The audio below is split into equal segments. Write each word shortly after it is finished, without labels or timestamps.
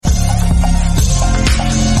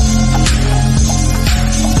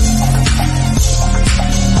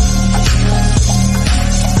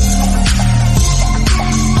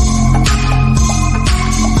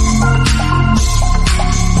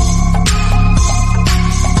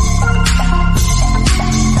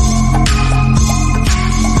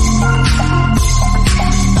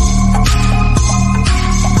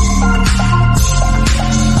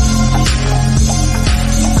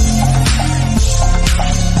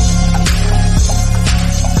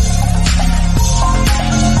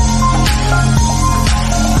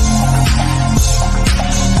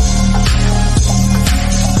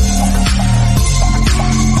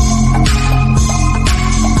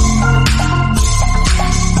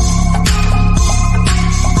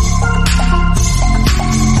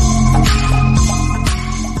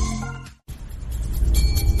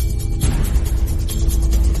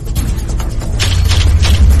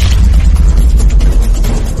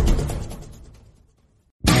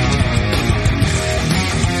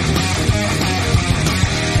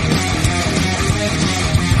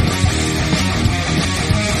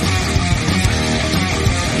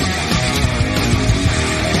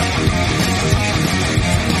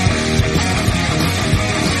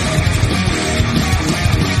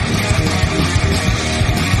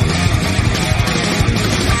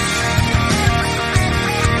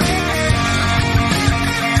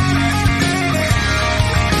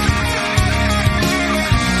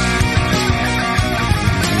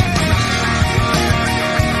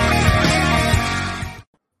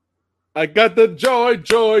I got the joy,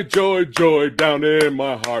 joy, joy, joy down in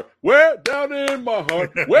my heart. Where down in my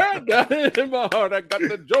heart? Where down in my heart? I got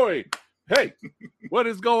the joy. Hey, what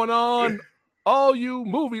is going on? All you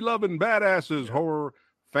movie-loving badasses, horror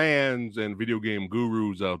fans, and video game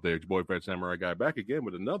gurus out there. It's your boy, Fred Samurai Guy, back again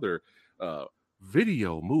with another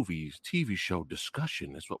video, movies, TV show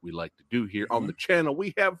discussion. That's what we like to do here on the channel.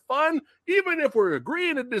 We have fun. Even if we're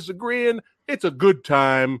agreeing and disagreeing, it's a good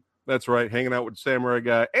time. That's right, hanging out with Samurai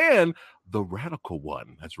Guy and the Radical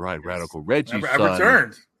one. That's right, yes. Radical Reggie. I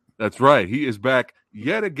returned. That's right. He is back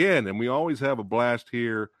yet again, and we always have a blast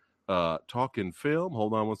here talking film.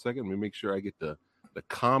 Hold on one second. Let me make sure I get the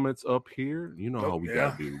comments up here. You know how we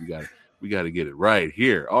got to do. We got to get it right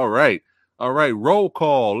here. All right. Roll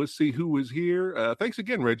call. Let's see who is here. Thanks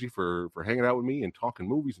again, Reggie, for hanging out with me and talking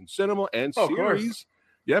movies and cinema and series.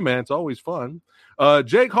 Yeah, man, it's always fun.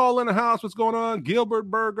 Jake Hall in the house. What's going on? Gilbert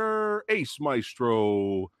Berger, Ace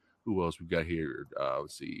Maestro. Who else we got here?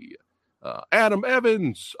 Let's see. Adam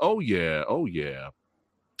Evans. Oh, yeah.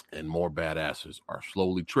 And more badasses are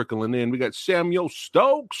slowly trickling in. We got Samuel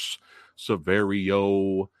Stokes.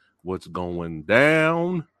 Severio. What's going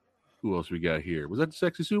down? Who else we got here? Was that the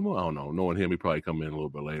Sexy Sumo? I don't know. Knowing him, he probably come in a little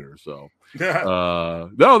bit later. So,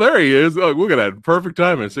 no, there he is. Oh, look at that. Perfect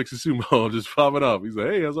timing. Sexy Sumo just popping up. He's like,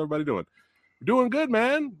 hey, how's everybody doing? We're doing good,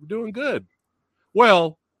 man. We're doing good.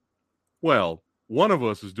 Well, one of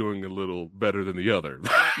us is doing a little better than the other.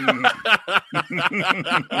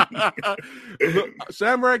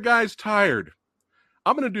 Samurai Guy's tired.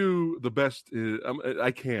 I'm going to do the best I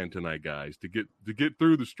can tonight, guys, to get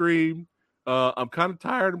through the stream. I'm kind of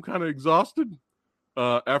tired. I'm kind of exhausted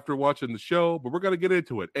after watching the show, but we're going to get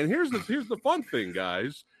into it. And here's the fun thing,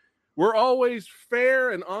 guys. We're always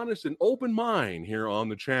fair and honest and open mind here on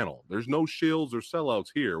the channel. There's no shills or sellouts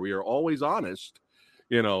here. We are always honest,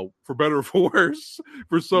 for better or for worse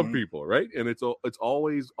for some people, right? And it's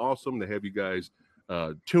always awesome to have you guys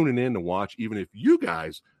tuning in to watch, even if you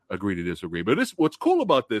guys agree to disagree. But what's cool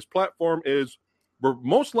about this platform is we're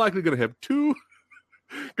most likely going to have two.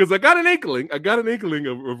 Because I got an inkling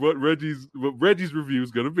of what Reggie's review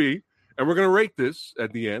is going to be, and we're going to rate this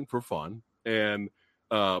at the end for fun. And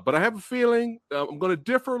but I have a feeling I'm going to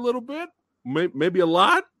differ a little bit, maybe a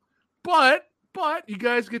lot, but you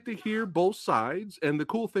guys get to hear both sides. And the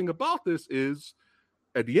cool thing about this is,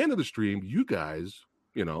 at the end of the stream, you guys,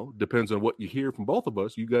 depends on what you hear from both of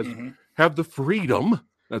us. You guys have the freedom.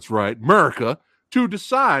 That's right, America, to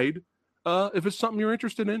decide if it's something you're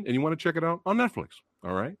interested in and you want to check it out on Netflix.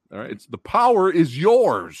 All right. It's the power is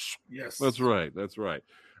yours. Yes. That's right.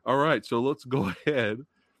 All right. So let's go ahead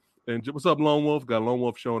and what's up, Lone Wolf? Got Lone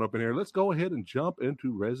Wolf showing up in here. Let's go ahead and jump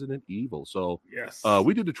into Resident Evil. So yes,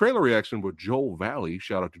 we did the trailer reaction with Joel Valley.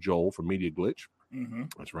 Shout out to Joel from Media Glitch.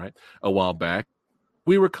 That's right. A while back,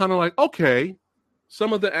 we were kind of like, okay,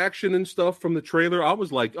 some of the action and stuff from the trailer, I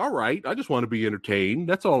was like, all right, I just want to be entertained.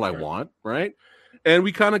 That's all I want, right? And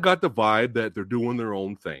we kind of got the vibe that they're doing their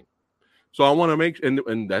own thing. So I want to make,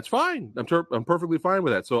 and that's fine. I'm perfectly fine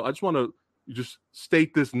with that. So I just want to just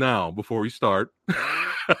state this now before we start.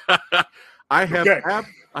 I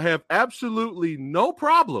have absolutely no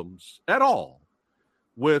problems at all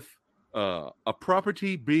with a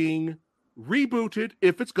property being rebooted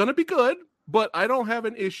if it's going to be good. But I don't have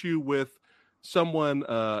an issue with someone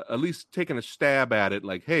at least taking a stab at it.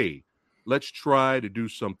 Like, hey, let's try to do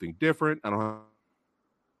something different. I don't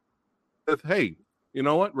have. Hey. You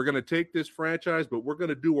know what? We're going to take this franchise, but we're going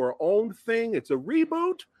to do our own thing. It's a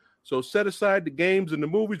reboot. So set aside the games and the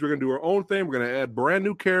movies. We're going to do our own thing. We're going to add brand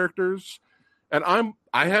new characters. And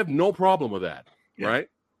I have no problem with that, right?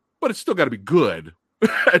 But it's still got to be good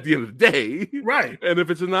at the end of the day. Right. And if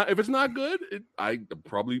it's not good, I'm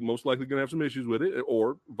probably most likely going to have some issues with it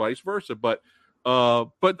or vice versa. But I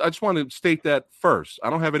just want to state that first. I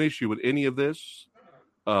don't have an issue with any of this.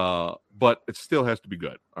 But it still has to be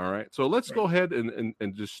good. All right. So let's go ahead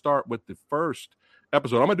and just start with the first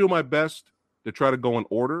episode. I'm going to do my best to try to go in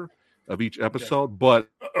order of each episode, but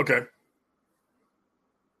okay.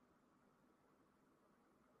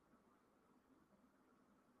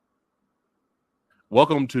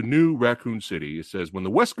 Welcome to New Raccoon City. It says, when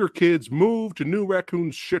the Wesker kids move to New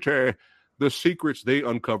Raccoon City, the secrets they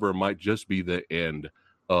uncover might just be the end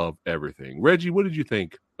of everything. Reggie, what did you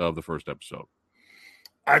think of the first episode?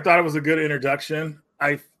 I thought it was a good introduction.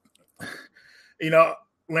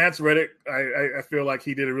 Lance Reddick, I feel like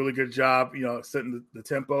he did a really good job, setting the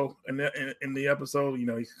tempo in the episode. He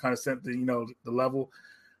kind of set the level.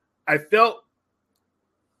 I felt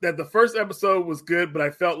that the first episode was good, but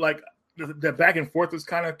I felt like the back and forth was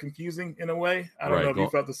kind of confusing in a way. I don't know if you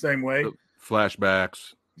felt the same way.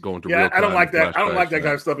 Flashbacks. going to Yeah, real time. I don't like that. I don't like flashbacks, that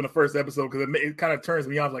kind of stuff in the first episode because it kind of turns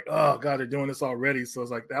me off. Like, oh god, they're doing this already. So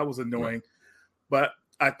it's like that was annoying. Right. But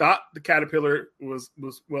I thought the caterpillar was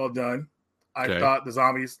well done. I Okay. thought the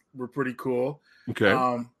zombies were pretty cool.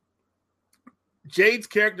 Okay. Jade's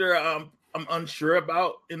character, I'm unsure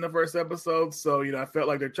about in the first episode. So I felt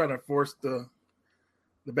like they're trying to force the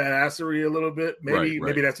badassery a little bit.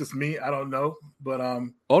 Maybe that's just me. I don't know. But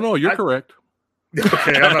oh no, you're correct.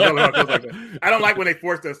 Okay, I'm not telling you like that. I don't like when they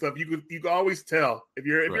force that stuff. You can always tell if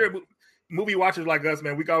you're a movie watchers like us,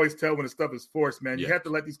 man. We can always tell when the stuff is forced, man. You have to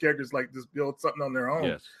let these characters like just build something on their own.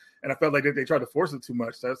 Yes. And I felt like they tried to force it too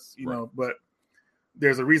much. That's know, but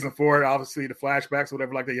there's a reason for it. Obviously, the flashbacks, or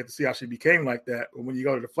whatever, like that. You have to see how she became like that. But when you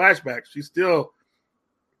go to the flashbacks, she's still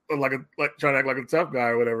like trying to act like a tough guy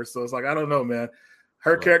or whatever. So it's like I don't know, man.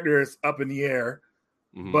 Her character is up in the air.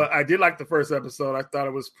 Mm-hmm. But I did like the first episode. I thought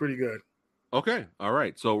it was pretty good. Okay. All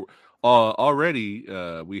right. So already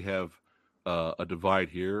we have a divide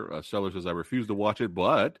here. Sellers says, I refuse to watch it,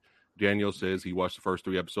 but Daniel says he watched the first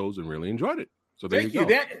 3 episodes and really enjoyed it. So there you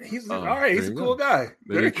go. He's all right. He's a cool guy.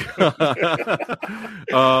 There you go.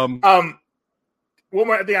 One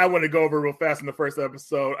more thing I want to go over real fast in the first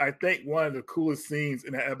episode. I think one of the coolest scenes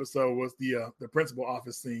in that episode was the principal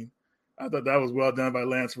office scene. I thought that was well done by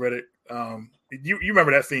Lance Reddick. You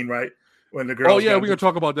remember that scene, right? When the girl. Oh yeah, we're gonna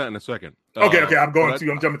talk about that in a second. Okay. I'm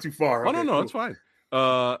jumping too far. Oh no, it's fine.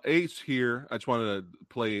 Ace here. I just wanted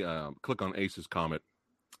to click on Ace's comment.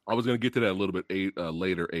 I was gonna get to that a little bit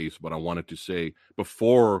later, Ace, but I wanted to say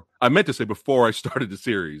before I started the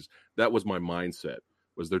series. That was my mindset.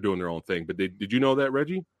 Was they're doing their own thing? But did you know that,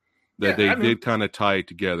 Reggie? That they did kind of tie it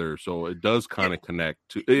together, so it does kind of connect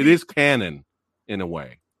to. It is canon in a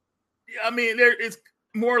way. I mean, it's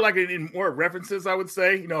more like in more references, I would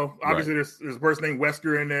say. Obviously there's a person named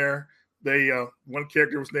Wesker in there. They one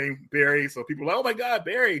character was named Barry, so people are like, oh my god,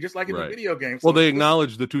 Barry, just like in the video game. So well, they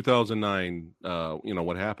acknowledged the 2009,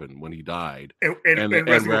 what happened when he died, and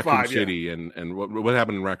Raccoon 5, City, and what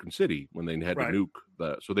happened in Raccoon City when they had to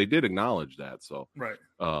nuke. So they did acknowledge that. So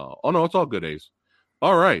oh no, it's all good, Ace.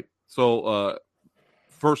 All right, so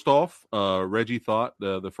first off, Reggie thought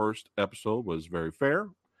the first episode was very fair.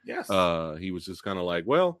 Yes. He was just kind of like,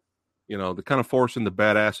 well, they're kind of forcing the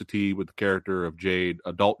badassity with the character of Jade,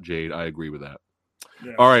 adult Jade. I agree with that.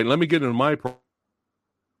 Yeah. All right, let me get into my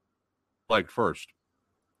first.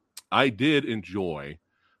 I did enjoy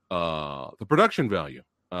the production value.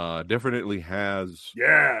 Definitely has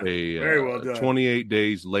a very well done. 28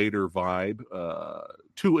 Days Later vibe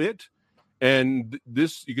to it. And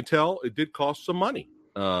this, you can tell it did cost some money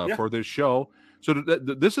for this show. So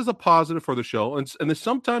this is a positive for the show. And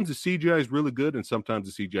sometimes the CGI is really good and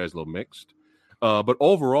sometimes the CGI is a little mixed. But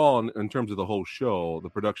overall, in terms of the whole show, the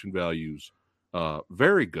production value's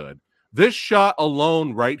very good. This shot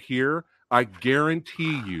alone right here, I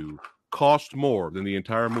guarantee you, cost more than the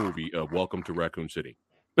entire movie of Welcome to Raccoon City.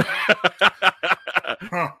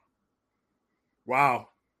 Huh. Wow.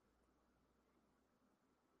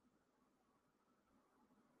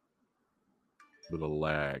 With a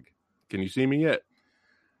lag. Can you see me yet?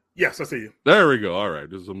 Yes, I see you. There we go. All right.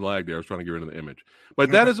 There's some lag there. I was trying to get rid of the image.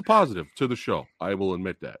 But that is a positive to the show. I will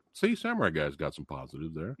admit that. See, Samurai Guy's got some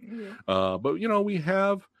positives there. Yeah. But, we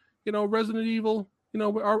have, Resident Evil,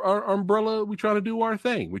 our umbrella. We try to do our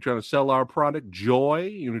thing. We try to sell our product,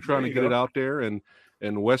 Joy. We're trying to get it out there. And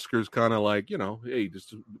Wesker's kind of like, hey,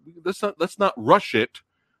 let's not rush it.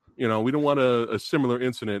 We don't want a similar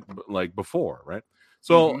incident like before, right?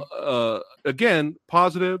 So, again,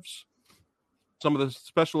 positives. Some of the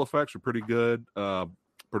special effects are pretty good.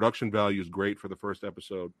 Production value is great for the first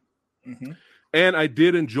episode. Mm-hmm. And I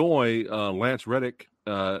did enjoy Lance Reddick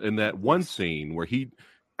in that one scene where he,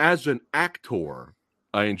 as an actor,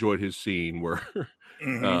 I enjoyed his scene where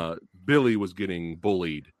Billy was getting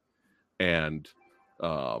bullied and,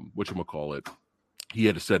 whatchamacallit, he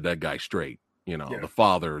had to set that guy straight. The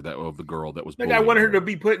father of the girl that was bullied. I wanted her to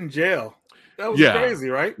be put in jail. That was crazy,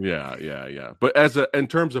 right? Yeah. But in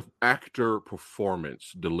terms of actor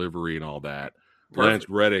performance, delivery, and all that, Lance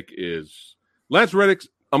Reddick's.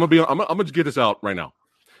 I'm gonna just get this out right now.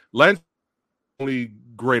 Lance is the only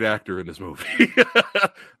great actor in this movie.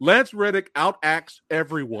 Lance Reddick outacts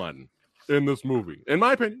everyone in this movie. In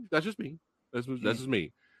my opinion, that's just me. That's just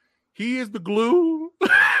me. He is the glue.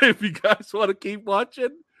 If you guys want to keep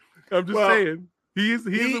watching, I'm just saying. He is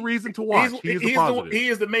the reason to watch. He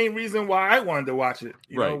is the main reason why I wanted to watch it.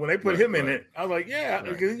 When they put him in it, I was like,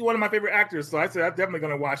 because he's one of my favorite actors. So I said, I'm definitely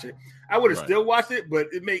going to watch it. I would have still watched it, but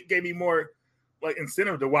it gave me more like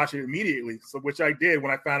incentive to watch it immediately. So which I did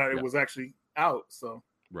when I found out it was actually out. So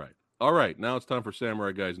right. All right. Now it's time for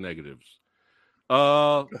Samurai Guy's negatives.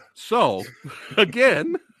 So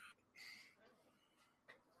again,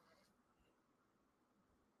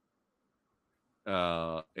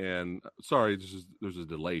 and sorry, there's a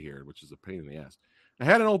delay here, which is a pain in the ass. I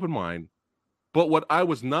had an open mind, but what I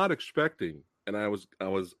was not expecting, and I was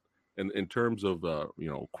in terms of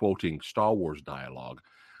quoting Star Wars dialogue,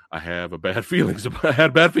 I have a bad feelings about I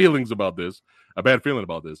had bad feelings about this. A bad feeling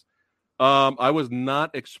about this. I was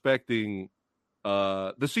not expecting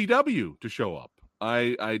the CW to show up.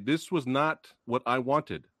 I this was not what I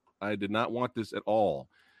wanted. I did not want this at all.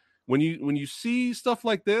 When you see stuff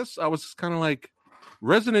like this, I was kind of like,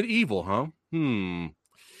 Resident Evil, huh?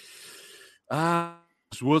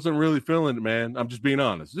 Just wasn't really feeling it, man. I'm just being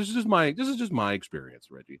honest. This is just my experience,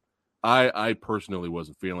 Reggie. I personally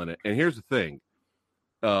wasn't feeling it. And here's the thing: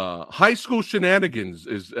 high school shenanigans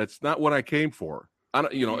that's not what I came for. I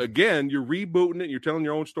don't, again, you're rebooting it. You're telling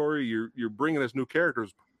your own story. You're bringing us new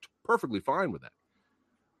characters. Perfectly fine with that.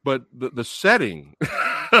 But the setting,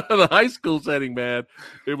 the high school setting, man,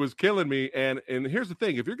 it was killing me. And here's the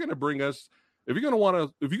thing: if you're going to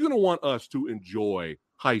want us to enjoy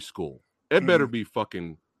high school, it better be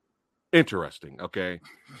fucking interesting, okay?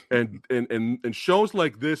 And shows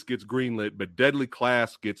like this gets greenlit, but Deadly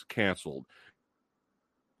Class gets canceled.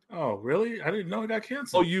 Oh, really? I didn't know it got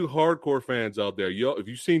canceled. Oh, you hardcore fans out there, if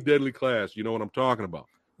you've seen Deadly Class, you know what I'm talking about.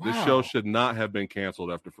 Wow. This show should not have been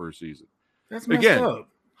canceled after first season. That's messed up.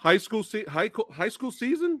 High school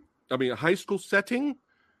season. I mean, high school setting.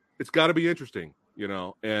 It's got to be interesting,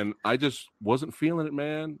 And I just wasn't feeling it,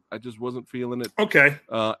 man. I just wasn't feeling it. Okay.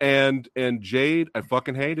 And Jade, I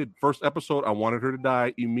fucking hated. First episode, I wanted her to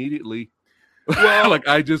die immediately. Well, like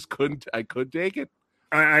I couldn't take it.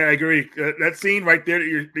 I agree. That scene right there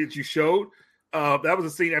that you showed, that was a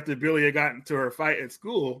scene after Billy had gotten into her fight at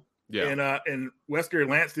school. Yeah. And Wesker and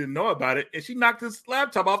Lance didn't know about it, and she knocked his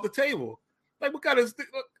laptop off the table. Like, what kind of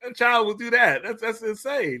a child would do that? That's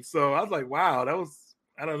insane. So I was like, wow,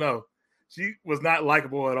 I don't know. She was not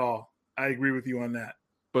likable at all. I agree with you on that.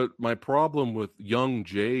 But my problem with young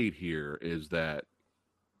Jade here is that,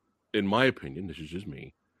 in my opinion, this is just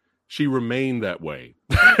me, she remained that way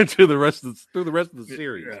through the rest of the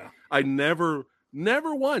series. Yeah. I never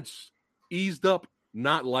once eased up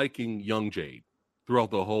not liking young Jade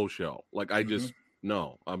throughout the whole show. Like I just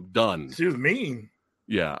no, I'm done. She was mean.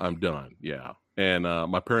 Yeah, I'm done. Yeah. And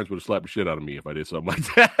my parents would have slapped the shit out of me if I did something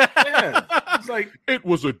like that. Yeah. It's like it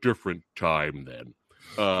was a different time then.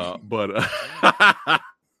 But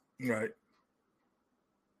right.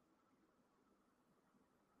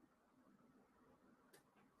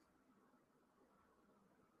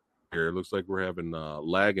 Here, it looks like we're having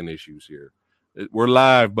lagging issues here. We're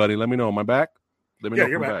live, buddy. Let me know. Am I back? Let me know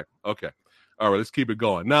if I'm back. Okay. All right, let's keep it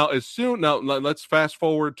going. Now, let's fast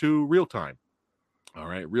forward to real time. All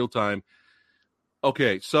right, real time.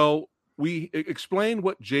 Okay, so we explained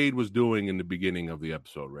what Jade was doing in the beginning of the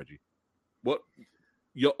episode, Reggie. What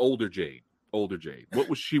your older Jade. What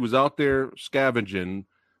was she was out there scavenging,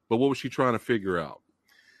 but what was she trying to figure out?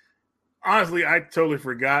 Honestly, I totally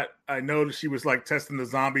forgot. I know that she was like testing the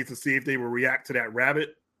zombies to see if they would react to that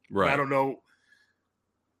rabbit. Right. I don't know.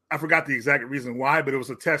 I forgot the exact reason why, but it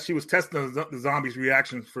was a test. She was testing the zombies'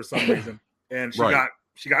 reactions for some reason, and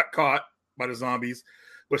she got caught by the zombies.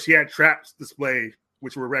 But she had traps displayed,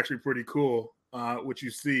 which were actually pretty cool, which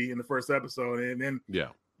you see in the first episode, and then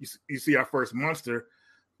you see our first monster.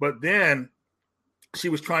 But then she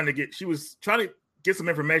was trying to get some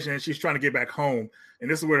information, and she's trying to get back home. And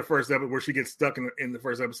this is where the first episode, where she gets stuck in the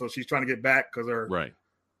first episode. She's trying to get back because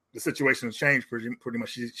the situation has changed pretty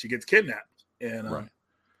much. She gets kidnapped, and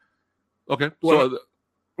okay. Well,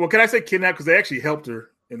 can I say kidnapped? Because they actually helped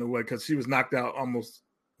her in a way, because she was knocked out, almost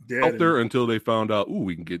dead. Helped her until they found out. Ooh,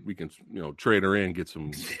 we can trade her in, get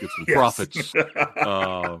some profits.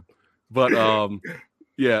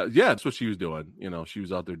 Yeah, that's what she was doing. She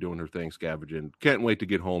was out there doing her thing, scavenging. Can't wait to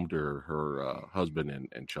get home to her husband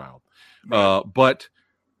and child. Right. But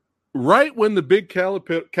right when the big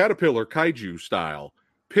caterpillar, kaiju style,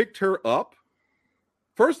 picked her up,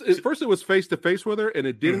 first it was face to face with her, and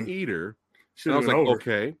it didn't eat her. And I was like,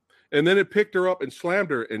 okay. And then it picked her up and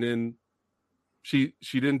slammed her, and then she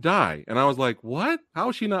didn't die. And I was like, what? How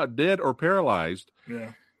is she not dead or paralyzed?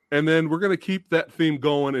 Yeah. And then we're gonna keep that theme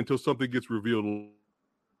going until something gets revealed.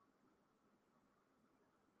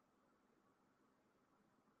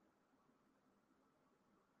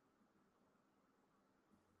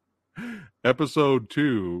 Episode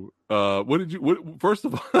 2. First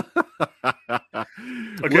of all,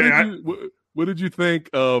 what did you think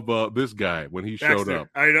of this guy when he showed up?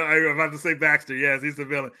 I know. I'm about to say Baxter. Yes, he's the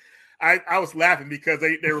villain. I was laughing because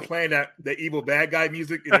they were playing the evil bad guy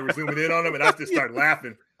music and they were zooming in on him, and I just started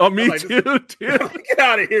laughing. Oh, me too. Get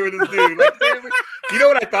out of here with this dude! Like, seriously? You know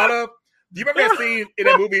what I thought of? Do you remember that scene in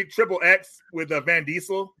that movie Triple X with Van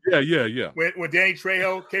Diesel? Yeah. When Danny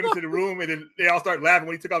Trejo came into the room and then they all started laughing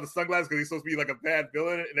when he took off the sunglasses because he's supposed to be like a bad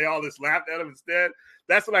villain, and they all just laughed at him instead.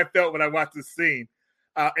 That's what I felt when I watched this scene.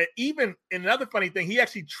 And even another funny thing, he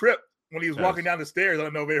actually tripped when he was walking down the stairs. I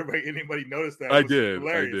don't know if anybody noticed that. I did.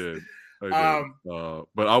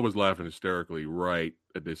 But I was laughing hysterically right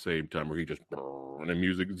at the same time where he just and the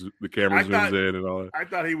music, the camera zooms in and all that. I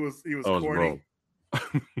thought he was corny.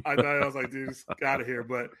 I was like, dude, just get out of here.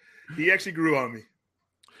 But he actually grew on me.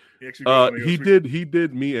 He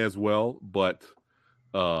did me as well. But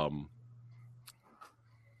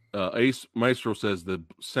Ace Maestro says the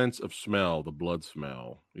sense of smell, the blood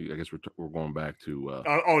smell. I guess we're going back to.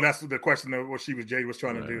 That's the question of what Jade was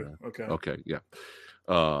trying to do. Okay, yeah.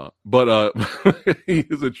 But he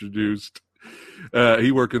is introduced.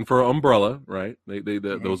 He working for Umbrella, right?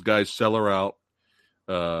 Those guys sell her out.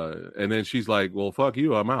 And then she's like, well, fuck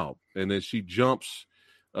you, I'm out. And then she jumps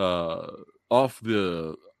off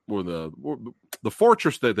the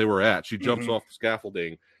fortress that they were at. She jumps off the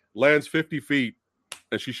scaffolding, lands 50 feet,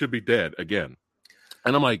 and she should be dead again.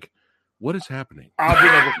 And I'm like, what is happening? I'll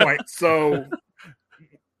bring up a point. So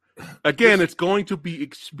again, it's going to be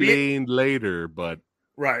explained later, but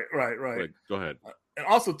right. Go ahead. And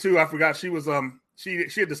also too, I forgot she was she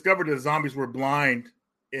had discovered that zombies were blind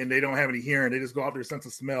and they don't have any hearing. They just go off their sense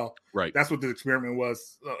of smell. Right. That's what the experiment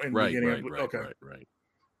was in the beginning. Right.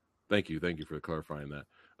 Thank you for clarifying that.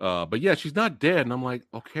 But yeah, she's not dead. And I'm like,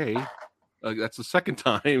 okay, that's the second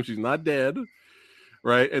time she's not dead.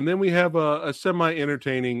 Right. And then we have a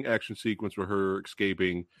semi-entertaining action sequence where her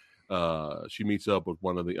escaping. She meets up with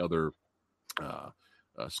one of the other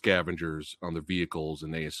scavengers on their vehicles,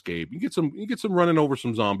 and they escape. You get some running over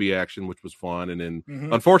some zombie action, which was fun. And then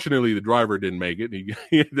unfortunately the driver didn't make it. He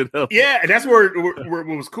ended up. Yeah, and that's where what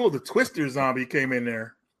was cool. The Twister zombie came in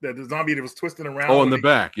there. The zombie that was twisting around. Oh, in the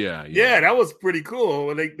back, yeah. That was pretty cool.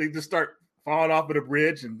 And they just start falling off of the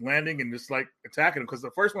bridge and landing and just like attacking them, because the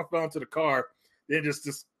first one fell into the car. Then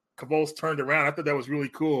just convulsed, turned around. I thought that was really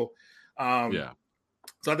cool. So I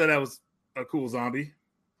thought that was a cool zombie.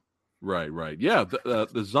 Right. Yeah,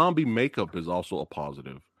 the zombie makeup is also a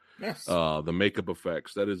positive. Yes. The makeup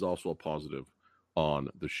effects, that is also a positive on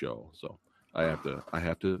the show. So I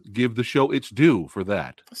have to give the show its due for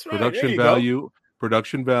that. That's right.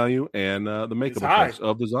 Production value, and the makeup effects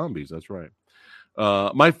of the zombies. That's right.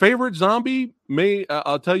 My favorite zombie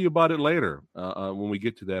I'll tell you about it later when we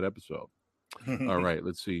get to that episode. All right,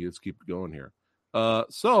 let's see. Let's keep going here.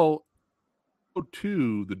 So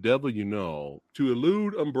to The Devil You Know. To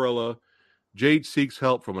elude Umbrella, Jade seeks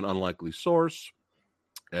help from an unlikely source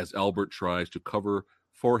as Albert tries to cover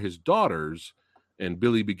for his daughters, and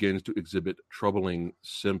Billy begins to exhibit troubling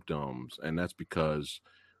symptoms. And that's because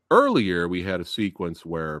earlier we had a sequence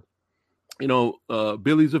where,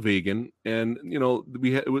 Billy's a vegan, and,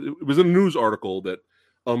 it was in a news article that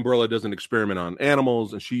Umbrella doesn't experiment on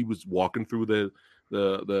animals, and she was walking through the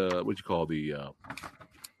what you call the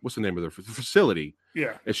what's the name of their facility?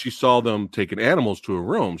 Yeah. And she saw them taking animals to a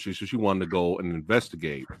room. She wanted to go and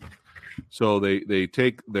investigate. So they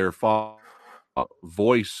take their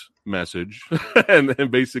voice message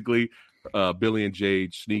and basically Billy and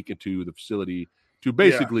Jade sneak into the facility to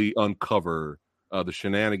basically uncover the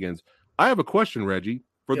shenanigans. I have a question, Reggie.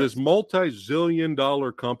 For this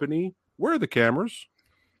multi-zillion-dollar company, where are the cameras?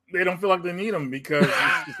 They don't feel like they need them because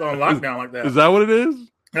it's on lockdown like that. Is that what it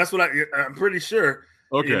is? That's what I'm pretty sure.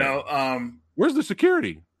 Okay. Where's the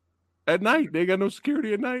security? At night, they got no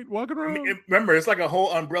security at night walking around. I mean, remember, it's like a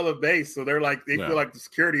whole Umbrella base, so they're like feel like the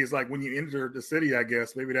security is like when you enter the city. I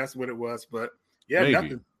guess maybe that's what it was, but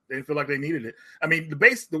nothing. They didn't feel like they needed it. I mean,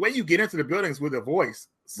 the way you get into the buildings with a voice,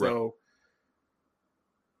 so.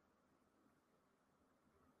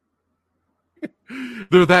 Right.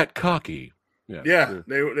 They're that cocky. Yeah,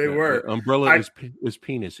 they were. Umbrella is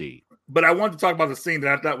penisy. But I wanted to talk about the scene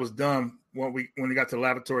that I thought was dumb when we got to the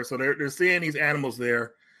laboratory. So they're seeing these animals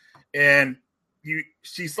there, and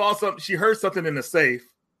she saw something. She heard something in the safe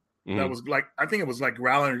that was like, I think it was like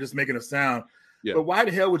growling or just making a sound. Yeah. But why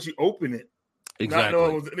the hell would you open it? Exactly. Not know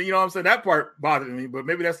it was, what I'm saying? That part bothered me. But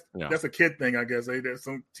maybe that's a kid thing. I guess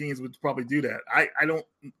some teens would probably do that. I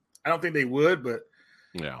don't think they would, but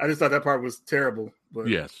I just thought that part was terrible. But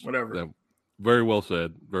whatever. Very well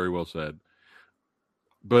said. Very well said.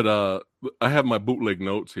 But I have my bootleg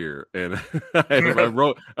notes here, and I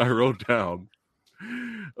wrote down.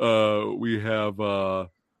 We have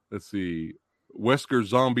let's see. Wesker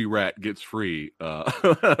zombie rat gets free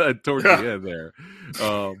towards the end there.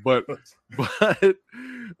 But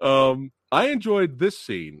I enjoyed this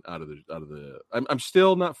scene out of the. I'm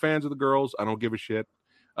still not fans of the girls. I don't give a shit.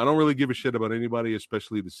 I don't really give a shit about anybody,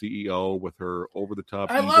 especially the CEO with her over the top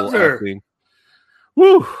I evil loved her. acting.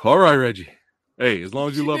 Woo! All right, Reggie. Hey, as long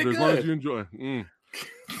as you She love did her, as long as good. you enjoy.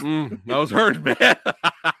 I was hurt, man.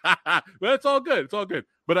 But it's all good. It's all good.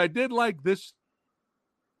 But I did like this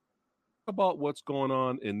about what's going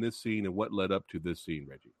on in this scene and what led up to this scene,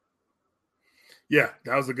 Reggie. Yeah,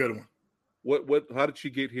 that was a good one. What? How did she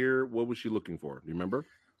get here? What was she looking for? Do you remember?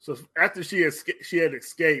 So after she had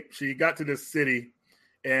escaped, she got to this city,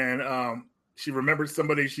 and she remembered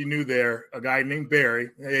somebody she knew there, a guy named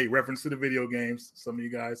Barry. Hey, reference to the video games, some of you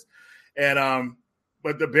guys. And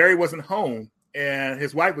but the Barry wasn't home, and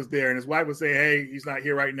his wife was there, and his wife was saying, "Hey, he's not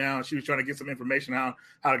here right now." And she was trying to get some information on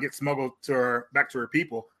how to get smuggled back to her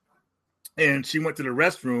people. And she went to the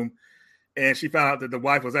restroom, and she found out that the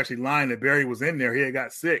wife was actually lying, that Barry was in there. He had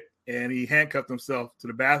got sick, and he handcuffed himself to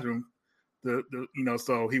the bathroom,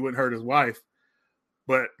 so he wouldn't hurt his wife.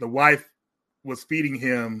 But the wife was feeding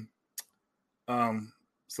him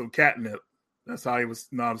some catnip. That's how he was.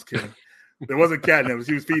 No, I was kidding. There wasn't catnip.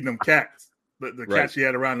 She was feeding them cats. The Right. cat she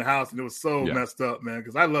had around the house, and it was so messed up, man,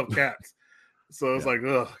 because I love cats. So it's like,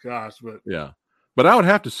 oh, gosh. But yeah. But I would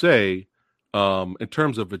have to say, in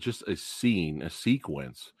terms of just a scene, a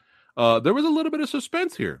sequence, there was a little bit of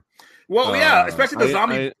suspense here. Well, yeah, especially the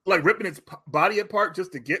zombie like ripping its body apart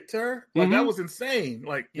just to get to her. Like that was insane.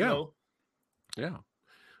 Like, you know. Yeah.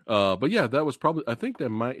 But yeah, that was probably, I think that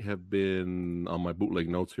might have been on my bootleg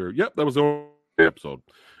notes here. Yep, that was the episode.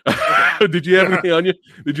 Did you have anything on you?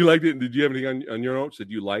 Did you like it? Did you have anything on your notes that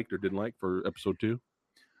you liked or didn't like for episode 2?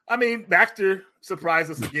 I mean, Baxter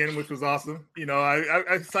surprised us again, which was awesome. You know, I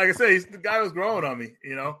like I said, the guy was growing on me.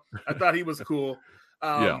 You know, I thought he was cool.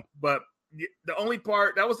 But the only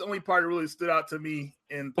part that really stood out to me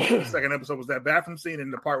in the second episode was that bathroom scene,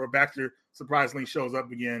 and the part where Baxter surprisingly shows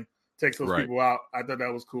up again, takes those people out. I thought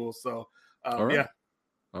that was cool. So, All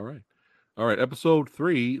right. Episode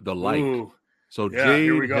 3, The Light. Ooh. So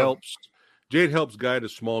Jade helps guide a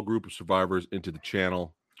small group of survivors into the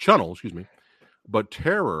channel, but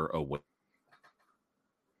terror awaits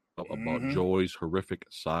about Joy's horrific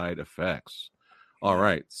side effects. All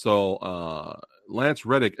right. So Lance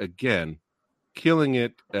Reddick again killing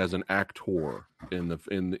it as an actor in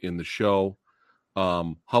the show.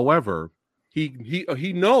 However,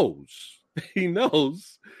 he knows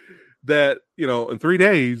that, in 3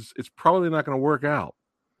 days it's probably not going to work out.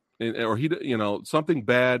 Or something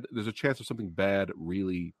bad, there's a chance of something bad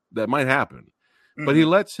really that might happen. But he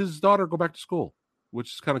lets his daughter go back to school,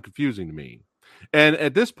 which is kind of confusing to me. And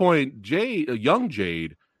at this point, young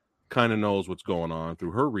Jade kind of knows what's going on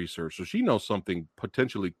through her research. So she knows something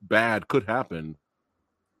potentially bad could happen.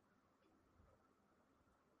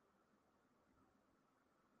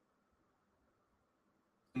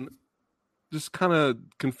 Just kind of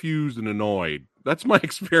confused and annoyed. That's my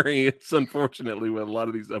experience, unfortunately, with a lot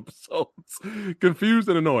of these episodes. Confused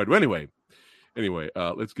and annoyed. Well, anyway,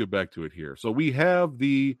 let's get back to it here. So we have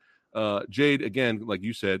the Jade, again, like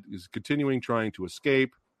you said, is continuing trying to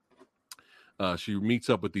escape. She meets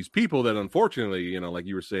up with these people that, unfortunately, like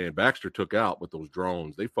you were saying, Baxter took out with those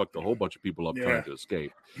drones. They fucked a whole bunch of people up trying to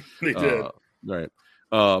escape. They did. Right.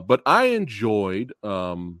 But I enjoyed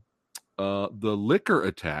the liquor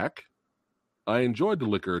attack. I enjoyed the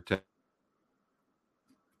liquor attack.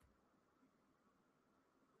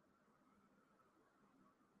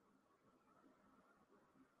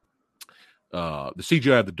 The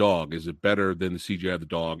CGI of the dog, is it better than the CGI of the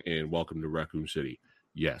dog in Welcome to Raccoon City?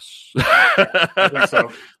 Yes. I think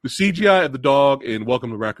so. The CGI of the dog in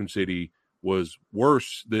Welcome to Raccoon City was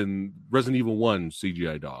worse than Resident Evil 1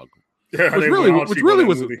 CGI dog. Yeah, which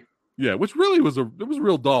really was a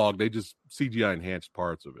real dog. They just CGI enhanced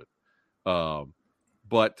parts of it.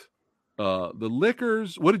 But the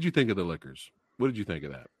liquors, what did you think of the liquors? What did you think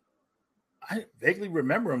of that? I vaguely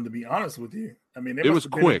remember them, to be honest with you. I mean, it was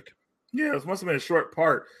quick. It must have been a short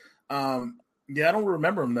part. I don't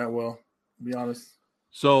remember them that well, to be honest.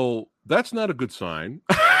 So that's not a good sign.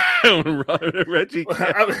 Reggie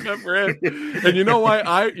can't remember it. And you know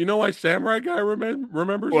why Samurai Guy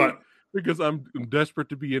remembers what? It? Because I'm desperate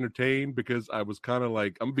to be entertained, because I was kind of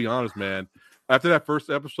like, I'm gonna be honest, man. After that first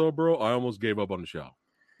episode, bro, I almost gave up on the show.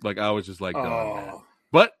 Like, I was just like, done, man.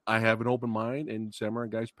 But I have an open mind, and Samurai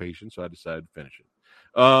Guy's patient, so I decided to finish it.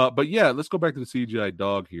 But yeah, let's go back to the CGI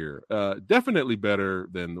dog here. Definitely better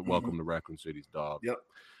than the Welcome to Raccoon City's dog. Yep.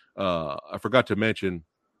 I forgot to mention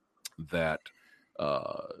that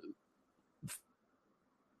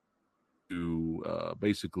to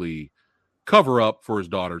basically cover up for his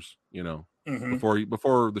daughters,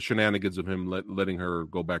 before the shenanigans of him letting her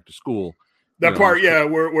go back to school. That part,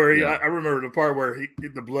 where he, I remember the part where he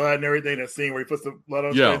the blood and everything. That scene where he puts the blood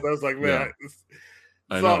on his face. I was like, man,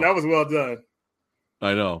 that was well done.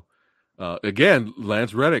 I know. Again,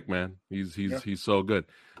 Lance Reddick, man, he's so good.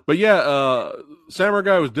 But Samurai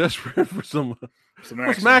Guy was desperate for some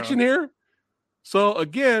action here. So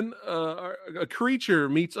again, a creature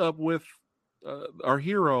meets up with our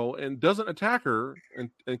hero and doesn't attack her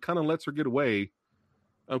and kind of lets her get away.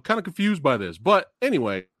 I'm kind of confused by this, but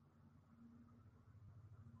anyway.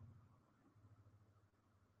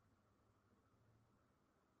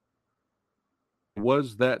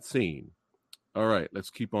 Was that scene? All right,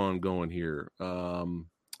 let's keep on going here.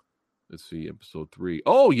 Let's see, episode 3.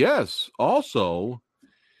 Oh, yes. Also,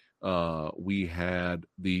 we had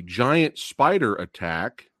the giant spider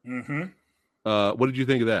attack. Mm-hmm. What did you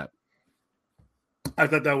think of that? I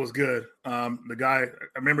thought that was good. The guy,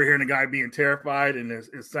 I remember hearing the guy being terrified, and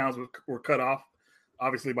his sounds were cut off,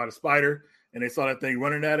 obviously, by the spider, and they saw that thing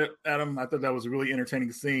running at him. I thought that was a really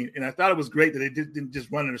entertaining scene, and I thought it was great that they didn't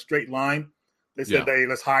just run in a straight line. They said,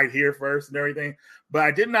 let's hide here first and everything. But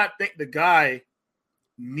I did not think the guy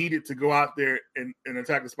needed to go out there and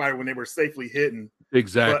attack the spider when they were safely hidden.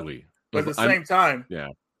 Exactly. But at the same time,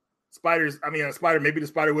 spiders, maybe the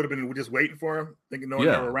spider would have been just waiting for him, thinking no one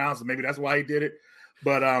were around, so maybe that's why he did it.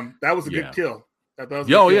 But that was a good kill.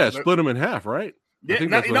 Split him in half, right? Yeah,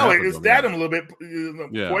 it stabbed him a little bit,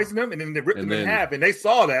 poisoned him, and then they ripped him in half, and they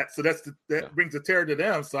saw that, so that brings the terror to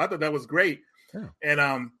them. So I thought that was great. Yeah.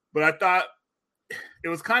 And but I thought it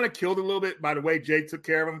was kind of killed a little bit by the way Jay took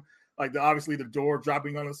care of him, like obviously the door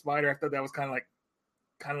dropping on the spider. I thought that was kind of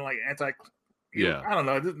like anti. Yeah, I don't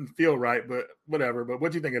know. It didn't feel right, but whatever. But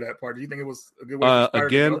what do you think of that part? Do you think it was a good way?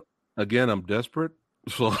 Again, I'm desperate,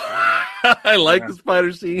 so I like the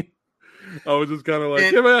spider scene. I was just kind of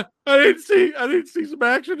like, man, I didn't see some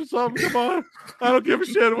action or something. Come on, I don't give a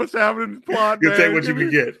shit what's happening in the plot. You take what you can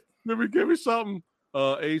get. Give me something.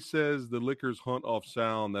 Ace says the lickers hunt off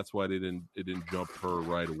sound. That's why it didn't jump her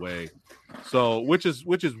right away. So, which is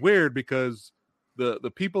weird because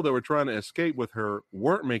the people that were trying to escape with her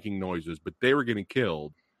weren't making noises, but they were getting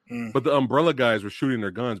killed. But the umbrella guys were shooting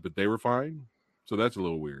their guns, but they were fine. So that's a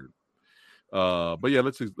little weird. But yeah,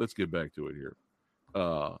 let's get back to it here.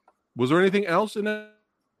 Was there anything else in that?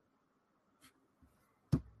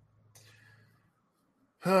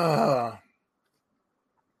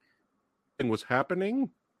 Was happening,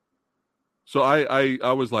 so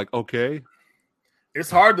I was like, okay. It's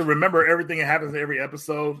hard to remember everything that happens in every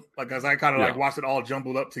episode, like as I kind of like watched it all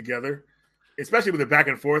jumbled up together, especially with the back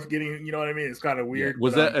and forth getting, you know what I mean? It's kind of weird.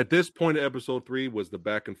 Was that at this point of episode 3 was the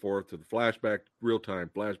back and forth to the flashback real time?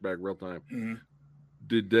 Mm-hmm.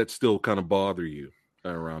 Did that still kind of bother you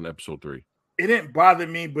around episode 3? It didn't bother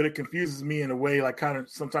me, but it confuses me in a way, like kind of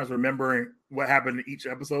sometimes remembering what happened in each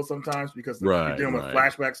episode sometimes because you're dealing with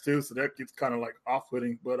flashbacks too. So that gets kind of like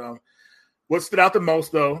off-putting. But what stood out the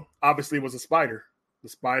most, though, obviously was the spider. The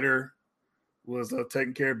spider was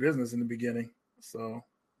taking care of business in the beginning. So,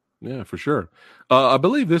 yeah, for sure. I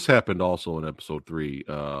believe this happened also in episode 3.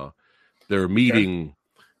 They're meeting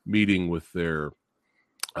with their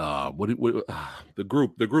the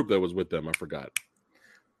group that was with them. I forgot.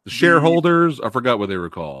 The shareholders, I forgot what they were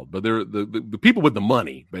called, but they're the people with the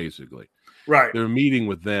money, basically. Right. They're meeting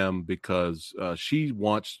with them because she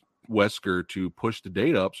wants Wesker to push the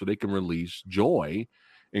date up so they can release Joy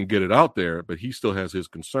and get it out there, but he still has his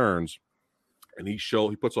concerns, and he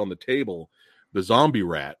puts on the table the zombie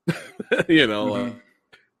rat.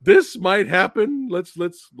 This might happen. Let's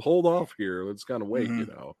hold off here. Let's kind of wait.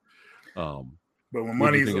 But when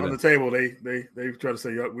money's on the table, they try to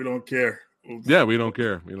say, we don't care. Yeah, we don't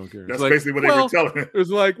care. That's basically what they were telling him. It was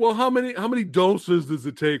like, well, how many doses does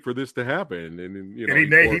it take for this to happen? And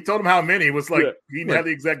he told him how many. It was like he didn't have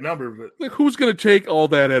the exact number, but like, who's going to take all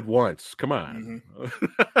that at once? Come on.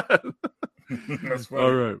 That's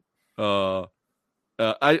funny. All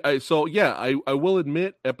right. I will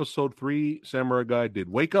admit, episode 3, Samurai Guy did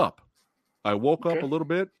wake up. I woke up a little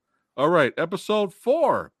bit. All right, episode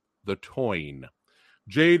 4, The Toyne.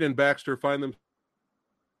 Jade and Baxter find them.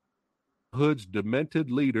 Hood's demented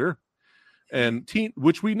leader and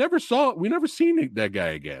which we never seen that guy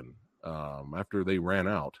again after they ran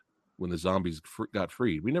out when the zombies got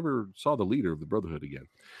freed. We never saw the leader of the Brotherhood again.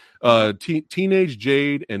 Teenage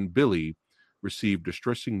Jade and Billy received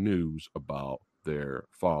distressing news about their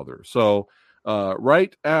father. So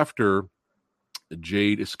right after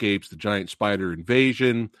Jade escapes the giant spider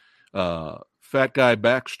invasion, fat guy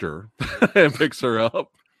Baxter picks her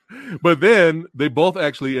up But then they both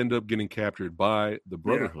actually end up getting captured by the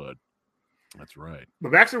Brotherhood. Yeah. That's right.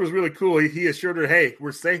 But Baxter was really cool. He assured her, "Hey,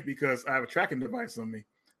 we're safe because I have a tracking device on me."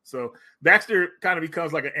 So Baxter kind of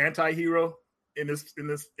becomes like an anti-hero in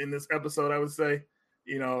this episode, I would say.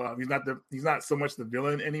 You know, he's not so much the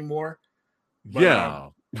villain anymore. But, yeah.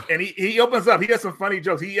 And he opens up. He has some funny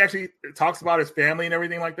jokes. He actually talks about his family and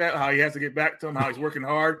everything like that, how he has to get back to him, how he's working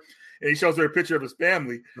hard. And he shows her a picture of his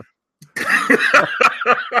family.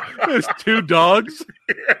 There's 2 dogs.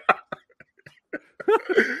 Yeah.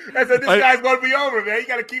 I said, this guy's going to be over, man. You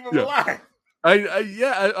got to keep him alive.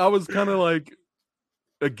 I was kind of like,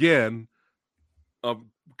 again, I'm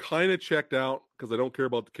kind of checked out because I don't care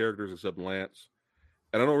about the characters except Lance.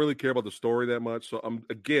 And I don't really care about the story that much. So I'm,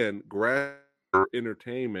 again, grabbing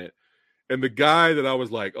entertainment. And the guy that I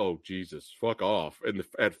was like, oh, Jesus, fuck off. And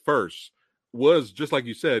at first was, just like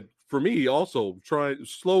you said, for me also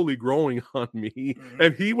slowly growing on me. Mm-hmm.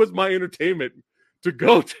 And he was my entertainment to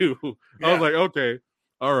go to. Yeah. I was like, okay,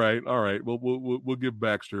 all right. We'll give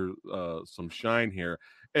Baxter some shine here.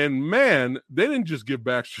 And man, they didn't just give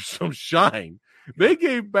Baxter some shine. They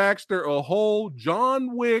gave Baxter a whole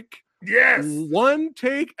John Wick, one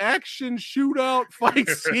take action shootout fight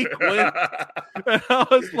sequence. And I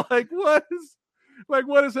was like,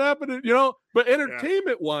 what is happening? You know, but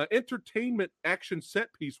entertainment action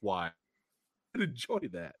set piece wise, I did enjoy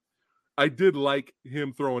that. I did like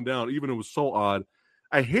him throwing down, even though it was so odd.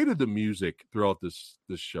 I hated the music throughout this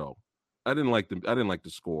show. I didn't like the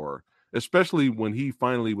score, especially when he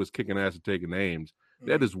finally was kicking ass and taking names.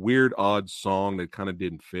 They had this weird, odd song that kind of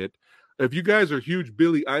didn't fit. If you guys are huge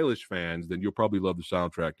Billie Eilish fans, then you'll probably love the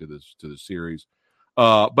soundtrack to the series.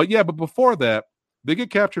 But before that, they get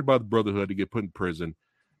captured by the Brotherhood to get put in prison,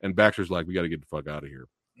 and Baxter's like, "We got to get the fuck out of here."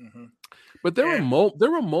 Mm-hmm. But there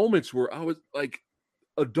were moments where I was like,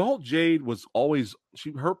 Adult Jade was always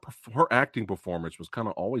her acting performance was kind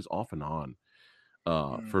of always off and on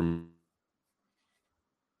for me.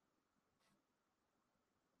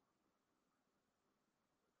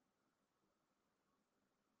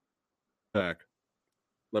 Back.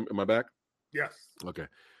 Am I back? Yes. Okay.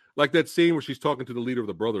 Like that scene where she's talking to the leader of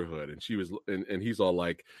the Brotherhood, and she was, and he's all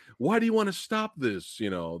like, "Why do you want to stop this?" You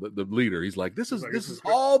know, the leader. He's like, "This is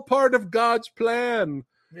all part of God's plan."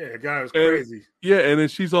 Yeah, the guy was crazy. And then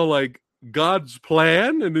she's all like, "God's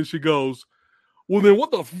plan," and then she goes, "Well, then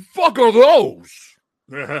what the fuck are those?"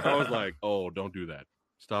 I was like, "Oh, don't do that.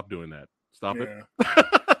 Stop doing that. Stop it."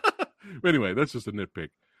 Anyway, that's just a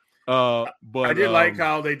nitpick. But I did like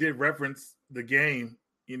how they did reference the game,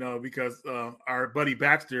 you know, because our buddy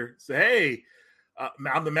Baxter said, "Hey,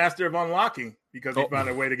 I'm the master of unlocking," because he found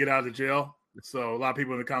a way to get out of jail. So a lot of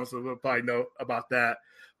people in the comments will probably know about that.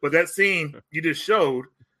 But that scene you just showed,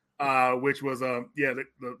 which was the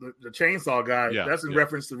chainsaw guy, that's in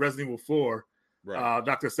reference to Resident Evil 4, right.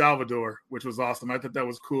 Dr. Salvador, which was awesome. I thought that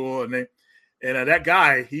was cool. And that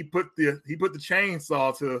guy, he put the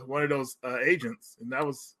chainsaw to one of those agents, and that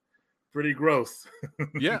was pretty gross.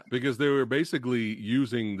 Yeah, because they were basically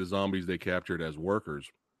using the zombies they captured as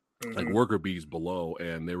workers, like worker bees below,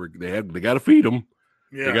 and they got to feed them.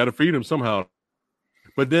 Yeah. They got to feed them somehow.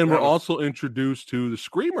 But then we're also introduced to the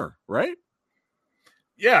Screamer, right?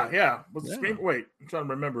 Yeah. Was the Screamer? Wait, I'm trying to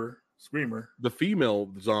remember. Screamer, the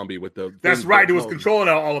female zombie with the. That's right. It was controlling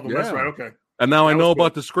all of them. Yeah. That's right. Okay. And now I know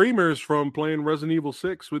about the Screamers from playing Resident Evil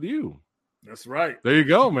 6 with you. That's right. There you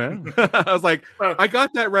go, man. I was like, I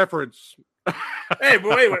got that reference. Hey,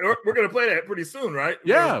 but wait, we're gonna play that pretty soon, right?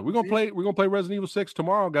 Yeah, we're gonna play Resident Evil 6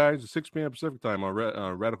 tomorrow, guys, at 6 p.m. Pacific time on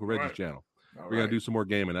Radical Reggie's channel. We're gonna do some more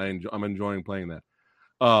gaming. I'm enjoying playing that.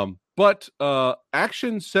 But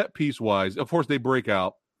action set piece wise, of course, they break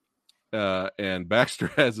out, and Baxter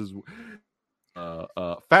has his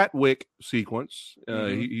Fat Wick sequence.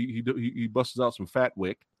 He busts out some Fat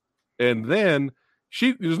Wick, and then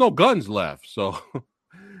there's no guns left, so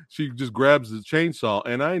she just grabs the chainsaw.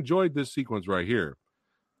 And I enjoyed this sequence right here.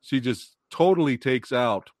 She just totally takes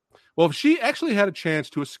out. Well, she actually had a chance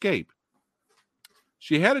to escape.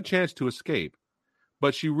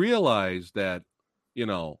 But she realized that, you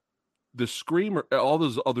know, the Screamer, all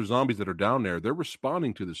those other zombies that are down there, they're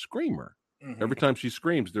responding to the Screamer. Every time she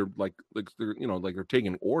screams, they're like they're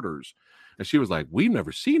taking orders. And she was like, "We've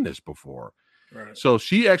never seen this before." Right. So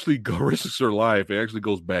she actually risks her life and actually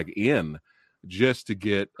goes back in just to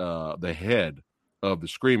get the head of the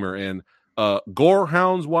Screamer. And gore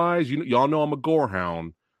hounds wise, y'all know I'm a gore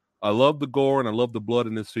hound. I love the gore and I love the blood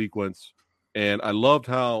in this sequence. And I loved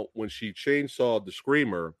how when she chainsawed the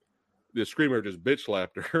Screamer just bitch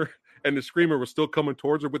slapped her, and the Screamer was still coming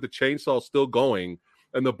towards her with the chainsaw still going.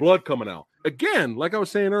 and the blood coming out. Again, like I was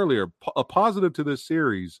saying earlier, a positive to this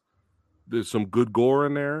series, there's some good gore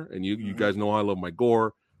in there, and you guys know I love my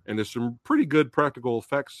gore, and there's some pretty good practical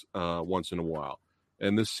effects once in a while.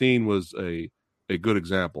 And this scene was a good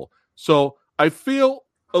example. So I feel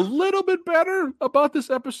a little bit better about this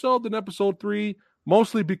episode than episode 3,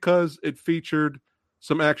 mostly because it featured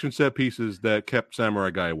some action set pieces that kept Samurai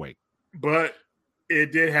Guy awake. But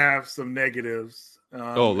it did have some negatives.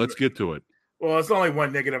 Let's get to it. Well, it's only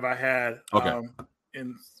one negative I had. Okay.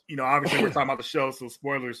 And obviously we're talking about the show, so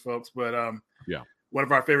spoilers, folks. But yeah, one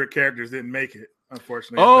of our favorite characters didn't make it,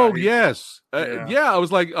 unfortunately. Oh yes, I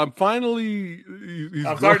was like, I'm finally.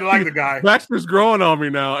 I'm starting to like the guy. Baxter's growing on me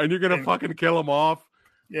now, and you're gonna fucking kill him off.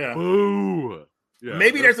 Yeah. Boo. Yeah,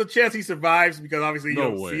 maybe there's a chance he survives because obviously you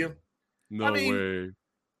don't see him. No way.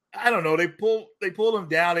 I don't know. They pulled him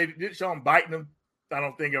down. They didn't show him biting him. I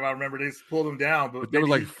don't think, if I remember, they just pulled him down. But there was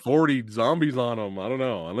like 40 zombies on him. I don't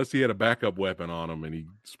know, unless he had a backup weapon on him and he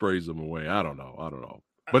sprays them away. I don't know.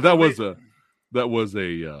 But that was a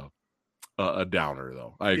downer,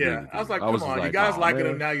 though. I agree. Yeah, I was like, come on, you guys liking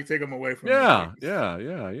him now. You take him away from him.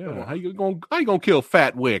 Yeah. How you gonna kill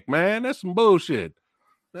Fat Wick, man? That's some bullshit.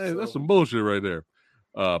 Hey, that's some bullshit right there.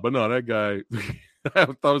 But no, that guy, I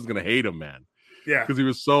thought I was gonna hate him, man. Yeah, because he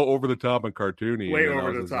was so over the top and cartoony. Way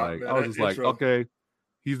over the top. I was just like, okay,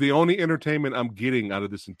 he's the only entertainment I'm getting out of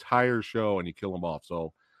this entire show, and you kill him off.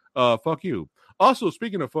 So, fuck you. Also,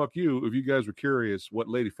 speaking of fuck you, if you guys were curious what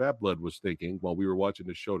Lady Fatblood was thinking while we were watching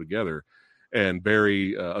this show together, and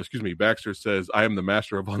Baxter says, "I am the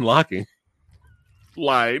master of unlocking."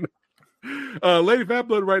 Line. Lady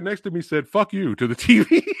Fatblood right next to me said, "Fuck you" to the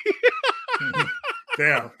TV.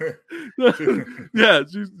 Damn. Yeah,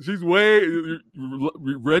 she's way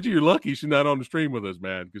Reggie. You're lucky she's not on the stream with us,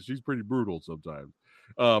 man, because she's pretty brutal sometimes.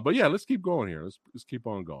 But yeah, let's keep going here. Let's keep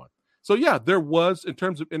on going. So yeah, there was, in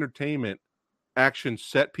terms of entertainment, action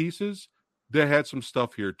set pieces, they had some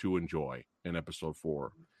stuff here to enjoy in episode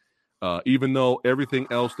 4. Even though everything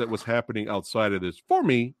else that was happening outside of this, for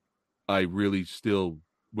me, I really still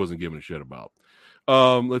wasn't giving a shit about.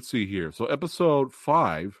 Let's see here. So episode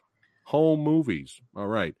 5. Home movies. All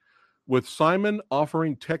right. With Simon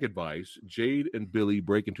offering tech advice, Jade and Billy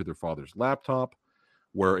break into their father's laptop,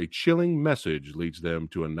 where a chilling message leads them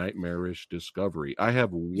to a nightmarish discovery. I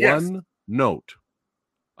have one note.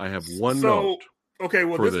 note. Okay,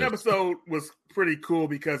 well, this episode was pretty cool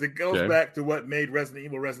because it goes back to what made Resident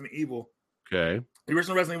Evil. Okay. The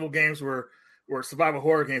original Resident Evil games were survival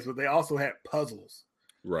horror games, but they also had puzzles.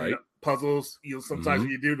 Right. Puzzles, sometimes if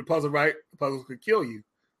you do the puzzle right, the puzzles could kill you.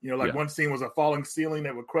 One scene was a falling ceiling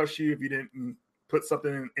that would crush you if you didn't put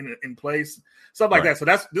something in place, stuff like that. So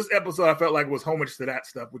this episode I felt like was homage to that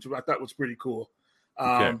stuff, which I thought was pretty cool.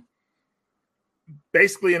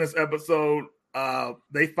 Basically, in this episode,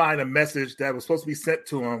 they find a message that was supposed to be sent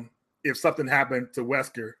to them if something happened to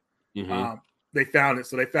Wesker. They found it.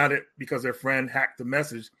 So they found it because their friend hacked the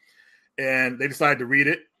message, and they decided to read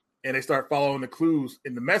it, and they start following the clues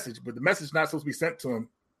in the message. But the message is not supposed to be sent to them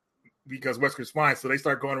because Wesker's fine. So they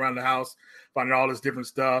start going around the house, finding all this different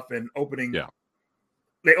stuff and opening. Yeah.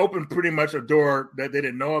 They open pretty much a door that they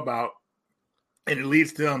didn't know about. And it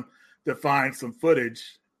leads them to find some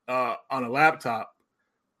footage on a laptop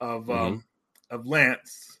of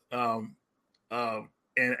Lance and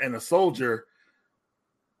a soldier.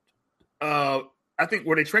 I think,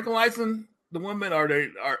 were they tranquilizing the woman or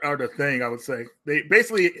the thing, I would say. They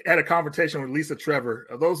basically had a conversation with Lisa Trevor.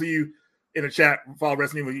 Those of you in the chat follow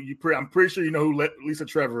Resident Evil, I'm pretty sure you know who Lisa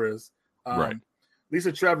Trevor is. Right.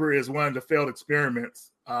 Lisa Trevor is one of the failed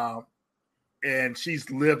experiments, and she's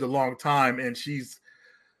lived a long time, and she's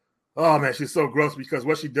so gross because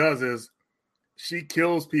what she does is she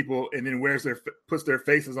kills people and then puts their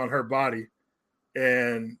faces on her body,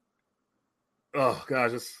 and oh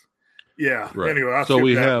gosh, Right. Anyway, so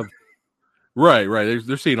we have right.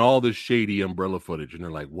 They're seeing all this shady umbrella footage, and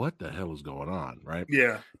they're like, "What the hell is going on?" Right?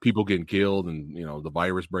 Yeah, people getting killed, and the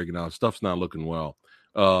virus breaking out. Stuff's not looking well.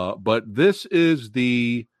 But this is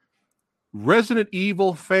the Resident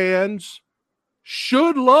Evil fans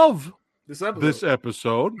should love this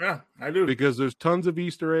episode. Yeah, I do, because there's tons of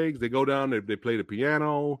Easter eggs. They go down, they play the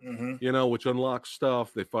piano, which unlocks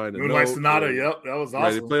stuff. They find a Moonlight note. Sonata. Yep, that was awesome.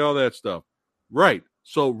 Right, they play all that stuff. Right.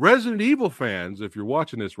 So Resident Evil fans, if you're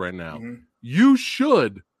watching this right now, you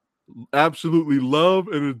should absolutely love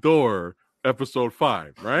and adore episode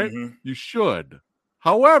 5, right? You should.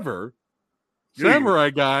 However, Samurai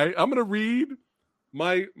Guy, I'm going to read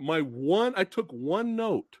my one. I took one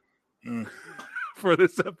note for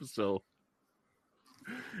this episode.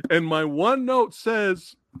 And my one note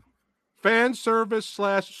says fan service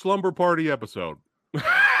 / slumber party episode.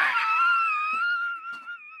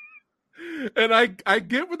 And I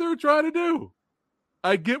get what they were trying to do.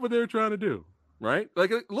 I get what they were trying to do, right?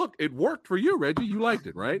 Like, look, it worked for you, Reggie. You liked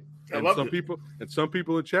it, right? I And loved some it.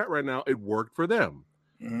 people in chat right now, it worked for them.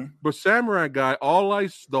 Mm-hmm. But Samurai Guy,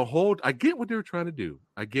 I get what they were trying to do.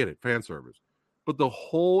 I get it, fan service. But the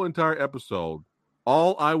whole entire episode,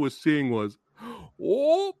 all I was seeing was,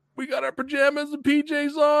 oh, we got our pajamas and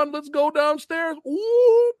PJs on. Let's go downstairs.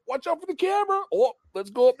 Ooh, watch out for the camera. Oh, let's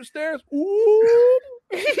go up the stairs. Ooh.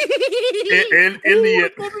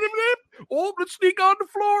 Oh, let's sneak on the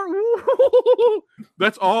floor. Ooh.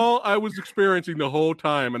 That's all I was experiencing the whole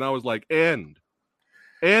time. And I was like, end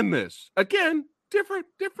this. Again, different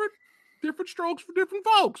strokes for different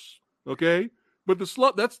folks. Okay. But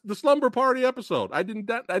that's the slumber party episode. I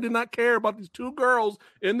did not care about these two girls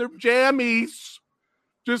in their jammies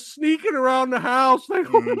just sneaking around the house like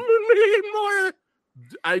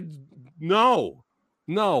no.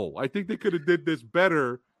 I think they could have did this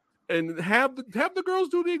better and have the girls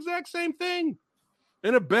do the exact same thing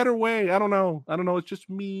in a better way. I don't know. It's just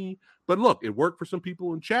me. But look, it worked for some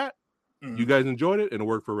people in chat. You guys enjoyed it, and it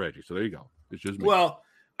worked for Reggie. So there you go. It's just me. Well,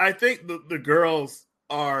 I think the girls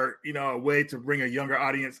are, a way to bring a younger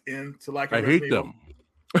audience in to like. I hate them.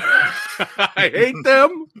 I hate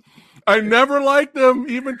them. I never liked them,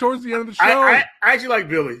 even towards the end of the show. I actually like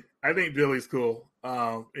Billy. I think Billy's cool.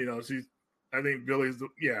 I think Billy's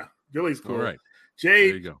cool. All right. Jade,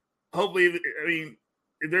 there you go. Hopefully,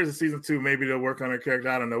 if there's a season 2, maybe they'll work on her character.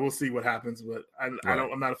 I don't know. We'll see what happens, but I'm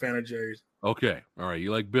not a fan of Jade. Okay. All right.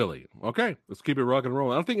 You like Billy. Okay. Let's keep it rock and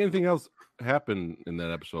roll. I don't think anything else happened in that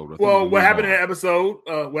episode. Well, what happened in that episode,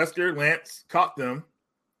 Wesker, Lance caught them.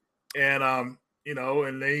 And,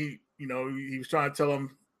 and they, he was trying to tell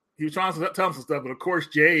them some stuff. But, of course,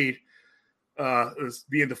 Jade was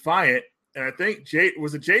being defiant. And I think Jade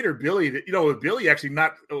or Billy that, Billy actually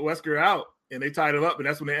knocked Wesker out and they tied him up. And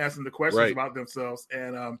that's when they asked him the questions about themselves.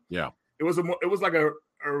 And, it was like a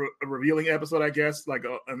revealing episode, I guess, like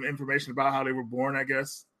information about how they were born, I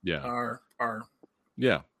guess. Yeah.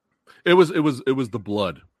 Yeah. It was the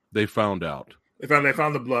blood. They found out. They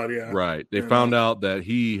found the blood. Yeah. Right. They found out that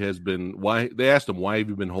he has been. Why they asked him, why have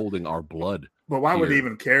you been holding our blood? But why would he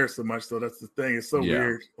even care so much? Though that's the thing. It's so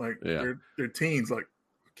weird. Like they're teens. Like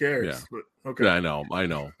who cares? Yeah. But okay. Yeah, I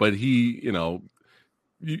know. But he,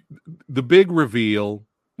 the big reveal.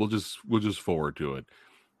 We'll just forward to it.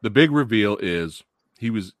 The big reveal is he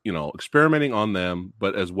was, experimenting on them,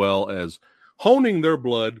 but as well as honing their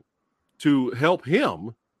blood to help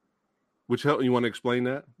him. You want to explain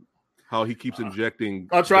that? How he keeps injecting?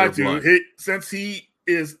 I'll try to. Since he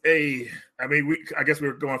is I guess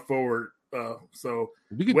we're going forward. So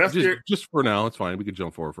Wesker, just for now, it's fine. We could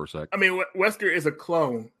jump forward for a sec. I mean, Wesker is a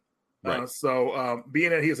clone. Right. So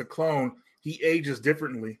being that he is a clone, he ages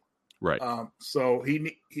differently. Right. So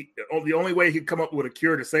he the only way he'd come up with a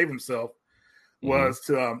cure to save himself was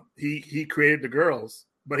to he created the girls,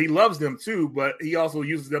 but he loves them too. But he also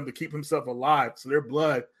uses them to keep himself alive. So their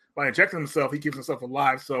blood, by injecting himself, he keeps himself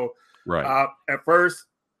alive. So at first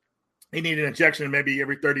he needed an injection maybe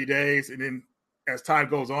every 30 days, and then as time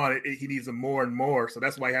goes on, he needs them more and more. So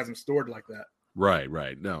that's why he has them stored like that.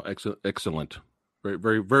 Right. No, excellent. Very,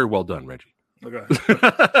 very, very well done, Reggie. Okay.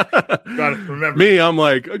 Got to remember. Me, I'm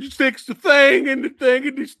like, I just fix the thing and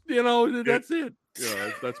just, that's it.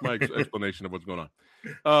 That's my explanation of what's going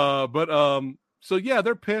on. So yeah,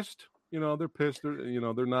 they're pissed. They're pissed.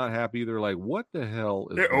 They're not happy. They're like, what the hell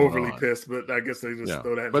is They're going overly on? pissed, but I guess they just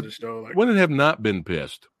throw that into the show. Like, wouldn't have not been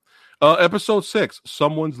pissed. Episode 6,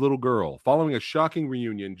 Someone's Little Girl. Following a shocking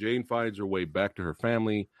reunion, Jane finds her way back to her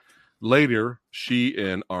family. Later, she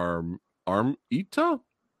and Armita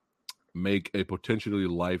make a potentially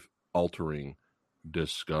life-altering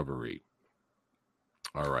discovery.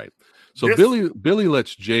 All right. So Billy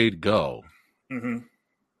lets Jade go. Mm-hmm.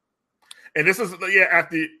 And this is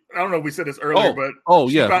after, I don't know if we said this earlier, but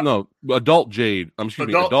adult Jade.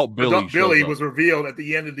 Adult Billy. Adult Billy was revealed at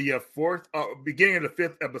the end of the beginning of the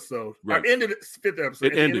 5th episode. Right. End of the 5th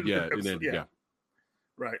episode. It ended. Yeah.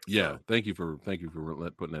 Right. Yeah. So. Thank you for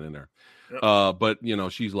putting that in there. Yep. But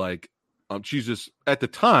she's like, she's just at the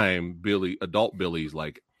time, adult Billy's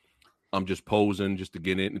like, I'm just posing just to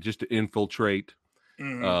get in, just to infiltrate,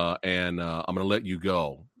 and I'm gonna let you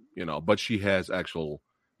go. But she has actual.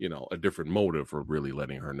 A different motive for really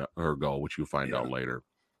letting her go, which you'll find out later.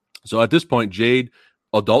 So at this point,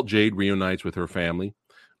 adult Jade reunites with her family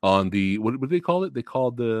on the, what do they call it? They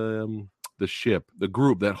called the ship, the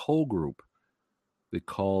group, that whole group. They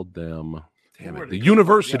called them, the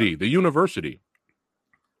university. The university.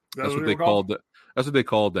 That's what they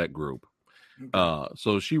called that group.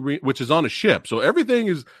 So which is on a ship. So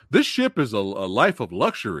this ship is a life of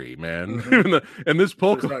luxury, man. In this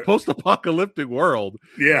post-apocalyptic world.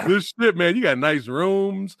 Yeah. This ship, man, you got nice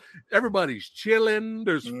rooms. Everybody's chilling.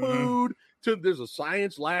 There's food. There's a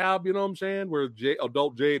science lab, you know what I'm saying, where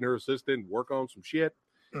adult Jade and her assistant work on some shit.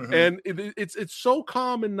 And it's so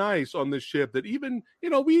calm and nice on this ship that even,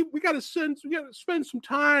 we got to spend some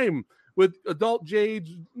time with adult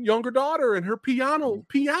Jade's younger daughter and her piano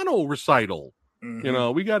recital.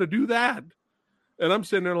 We got to do that. And I'm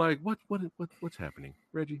sitting there like, what's happening,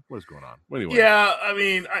 Reggie? What is going on? Anyway. Yeah, I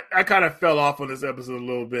mean, I kind of fell off on this episode a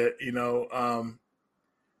little bit,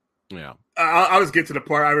 Yeah. I'll just get to the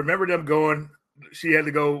part. I remember them going. She had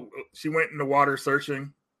to go. She went in the water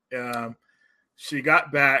searching. She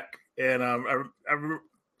got back, and I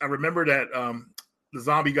remember that the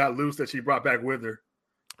zombie got loose that she brought back with her.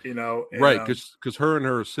 Right? Because her and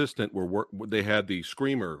her assistant they had the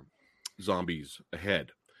screamer zombies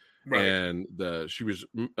ahead, right. And she was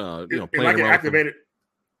playing like it activated.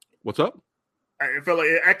 What's up? It felt like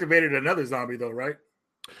it activated another zombie though, right?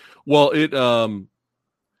 Well, there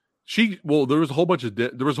was a whole bunch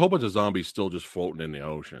of zombies still just floating in the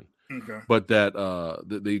ocean. Okay. But that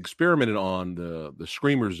they experimented on the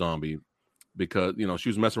screamer zombie because she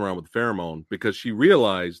was messing around with pheromone because she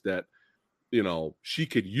realized that she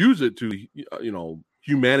could use it to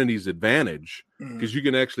humanity's advantage because you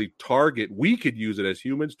can actually we could use it as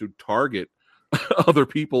humans to target other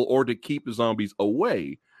people or to keep the zombies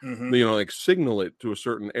away, like signal it to a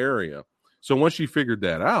certain area. So once she figured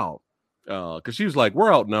that out, because she was like,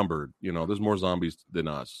 we're outnumbered, there's more zombies than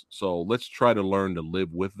us, so let's try to learn to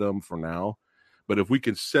live with them for now, but if we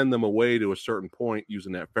can send them away to a certain point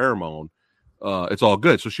using that pheromone, it's all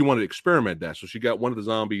good. So she wanted to experiment that, so she got one of the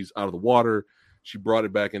zombies out of the water, she brought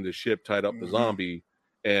it back into the ship, tied up the zombie,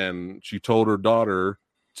 and she told her daughter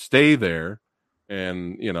stay there,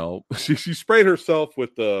 and she sprayed herself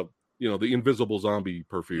with the invisible zombie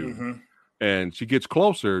perfume, and she gets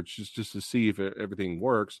closer just to see if everything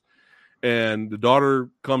works. And the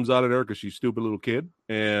daughter comes out of there because she's a stupid little kid.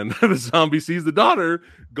 And the zombie sees the daughter,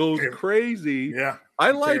 goes crazy. Yeah.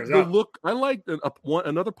 I like the look. I like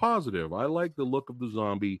another positive. I like the look of the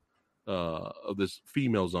zombie, of this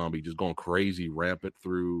female zombie just going crazy, rampant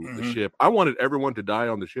through the ship. I wanted everyone to die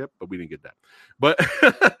on the ship, but we didn't get that.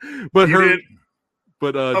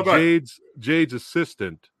 But Jade's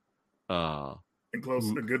assistant,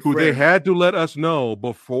 who they had to let us know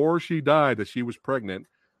before she died that she was pregnant.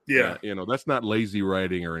 Yeah, that's not lazy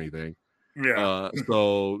writing or anything. Yeah.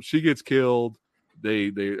 So she gets killed.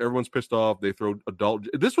 Everyone's pissed off. They throw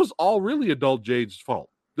this was all really adult Jade's fault.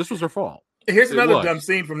 This was her fault. Here's another dumb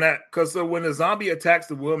scene from that, because when the zombie attacks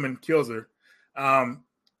the woman, kills her,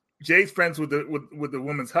 Jade's friends with the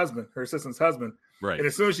woman's husband, her assistant's husband. Right. And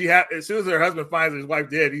as soon as her husband finds his wife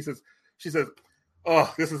dead, she says,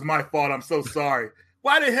 "Oh, this is my fault. I'm so sorry."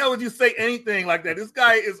 Why the hell would you say anything like that? This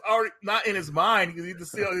guy is already not in his mind because he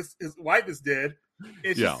just see his wife is dead.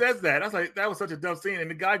 And she says that. I was like, that was such a dumb scene. And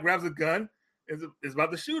the guy grabs a gun and is about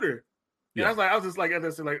to shoot her. And I was just like,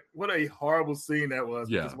 what a horrible scene that was.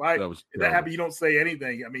 Yeah. Because why, if that happened, you don't say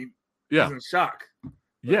anything. I mean, he's in shock.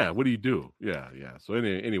 Yeah. What do you do? Yeah. Yeah. So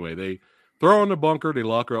anyway, they throw her in the bunker. They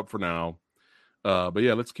lock her up for now. But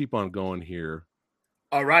yeah, let's keep on going here.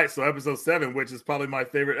 All right, so episode 7, which is probably my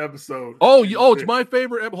favorite episode. It's my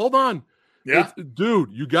favorite. Hold on, yeah,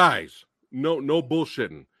 dude, you guys, no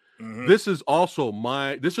bullshitting. This is also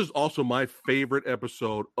my favorite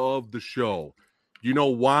episode of the show. You know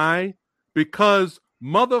why? Because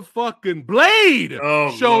motherfucking Blade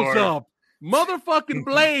shows up. Motherfucking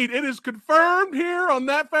Blade. It is confirmed here on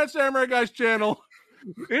That Fat Samurai Guy's channel.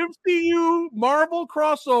 MCU Marvel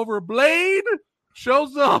crossover. Blade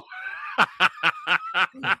shows up.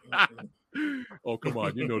 Oh, come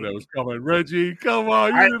on. You know that was coming. Reggie, come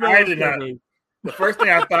on. I did not. The first thing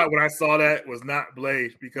I thought when I saw that was not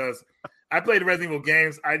Blade, because I played the Resident Evil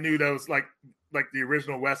games. I knew that was like the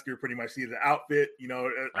original Wesker, pretty much. See the outfit,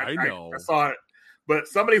 I know. I saw it. But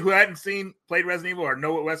somebody who hadn't played Resident Evil or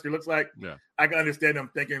know what Wesker looks like, I can understand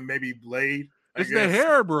them thinking maybe Blade. It's the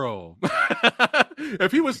hair, bro.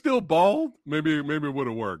 If he was still bald, maybe it would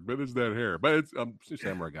have worked. But it's that hair. But it's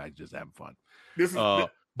Samurai Guy just having fun.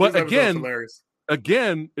 But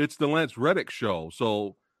again, it's the Lance Reddick show.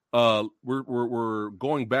 So we're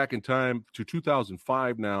going back in time to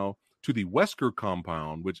 2005 now, to the Wesker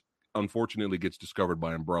compound, which unfortunately gets discovered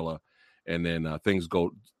by Umbrella, and then things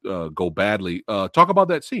go badly. Talk about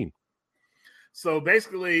that scene. So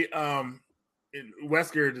basically,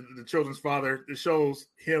 Wesker, the children's father, it shows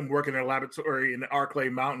him working in a laboratory in the Arclay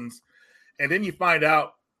Mountains, and then you find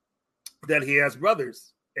out that he has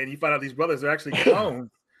brothers, and you find out these brothers are actually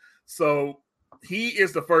clones. So he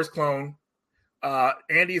is the first clone.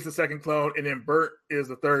 Andy is the second clone, and then Bert is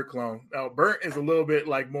the third clone. Now, Bert is a little bit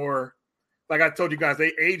like more, like I told you guys,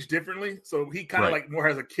 they age differently. So he kind of like more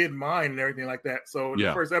has a kid mind and everything like that. So in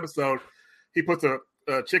the first episode, he puts a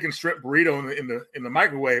chicken shrimp burrito in the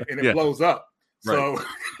microwave, and it blows up. So,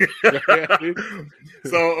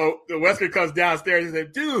 Wesker comes downstairs and says,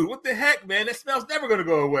 "Dude, what the heck, man? That smell's never going to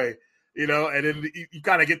go away." And then you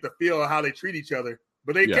kind of get the feel of how they treat each other,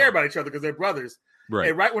 but they care about each other because they're brothers. Right.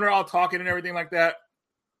 And right when they're all talking and everything like that,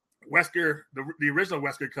 Wesker, the original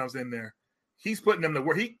Wesker, comes in there. He's putting them to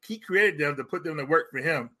work. He created them to put them to work for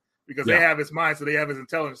him because they have his mind, so they have his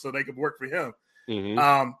intelligence, so they can work for him.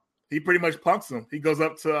 Mm-hmm. He pretty much punks them. He goes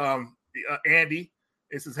up to Andy.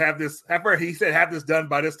 It says, have this done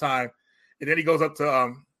by this time. And then he goes up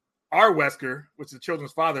to our Wesker, which is the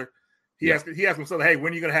children's father. He asks him something, "Hey,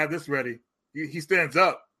 when are you going to have this ready?" He stands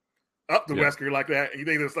up to Wesker like that. And you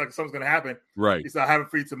think it's like something's going to happen. Right. He said, "I'll have it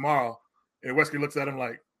for you tomorrow." And Wesker looks at him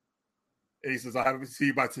like, and he says, "I'll have it to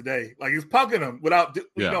you by today." Like he's punking him without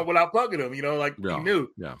punking him, he knew.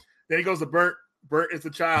 Yeah. Then he goes to Bert. Bert is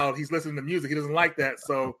a child. He's listening to music. He doesn't like that.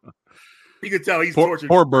 So you can tell he's tortured.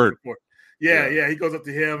 Poor Bert. Yeah. He goes up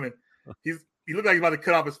to him and he looks like he's about to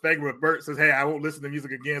cut off his finger, but Bert says, "Hey, I won't listen to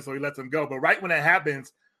music again." So he lets him go. But right when that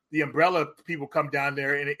happens, the Umbrella people come down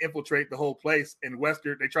there and they infiltrate the whole place. And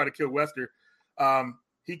Wesker, they try to kill Wesker.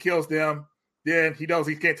 He kills them. Then he knows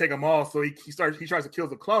he can't take them all, so he tries to kill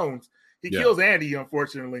the clones. He kills Andy,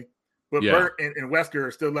 unfortunately. But Bert and Wesker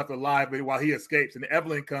are still left alive, but while he escapes, and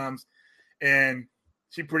Evelyn comes and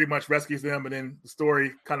she pretty much rescues them, and then the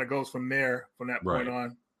story kind of goes from there, from that point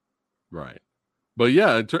on. Right. But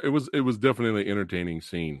yeah, it was definitely an entertaining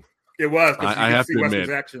scene. It was. I have to admit,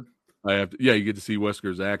 action. You get to see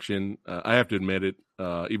Wesker's action. I have to admit it.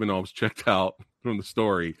 Even though I was checked out from the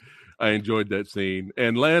story, I enjoyed that scene.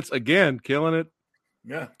 And Lance again killing it.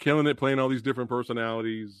 Yeah, killing it, playing all these different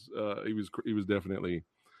personalities. He was definitely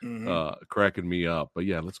cracking me up. But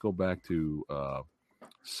yeah, let's go back to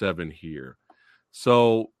 7 here.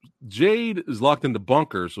 So Jade is locked in the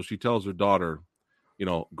bunker, so she tells her daughter,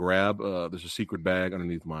 grab, there's a secret bag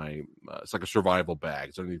underneath my, it's like a survival bag.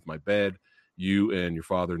 It's underneath my bed. You and your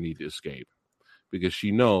father need to escape because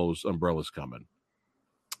she knows Umbrella's coming,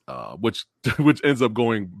 which ends up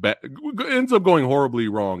going horribly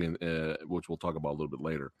wrong, and which we'll talk about a little bit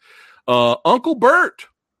later. Uncle Bert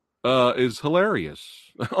is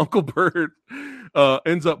hilarious. Uncle Bert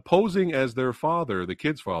ends up posing as their father, the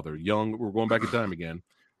kid's father. We're going back in time again.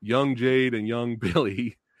 Young Jade and young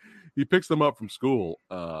Billy. He picks them up from school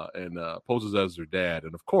and poses as their dad.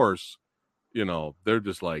 And of course, they're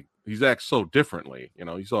just like, he acts so differently.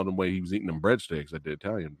 You saw the way he was eating them breadsticks at the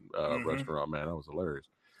Italian restaurant, man. That was hilarious.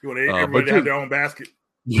 Everybody had their own basket.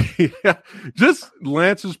 Yeah, just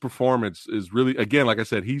Lance's performance is really, again, like I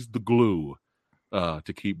said, he's the glue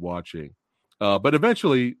to keep watching. But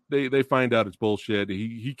eventually they find out it's bullshit.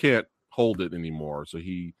 He can't hold it anymore. So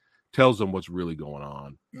he tells them what's really going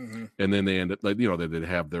on. Mm-hmm. And then they end up they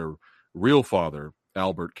have their real father,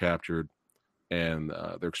 Albert, captured, and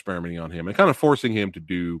they're experimenting on him and kind of forcing him to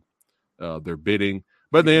do their bidding.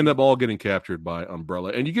 But they end up all getting captured by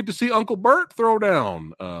Umbrella. And you get to see Uncle Bert throw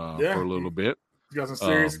down for a little bit. He's got some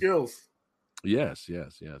serious skills. Yes.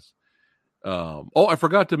 I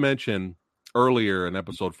forgot to mention earlier in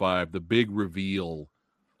episode 5, the big reveal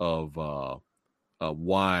of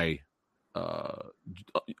why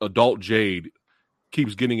adult Jade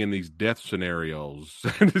keeps getting in these death scenarios.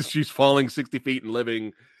 She's falling 60 feet and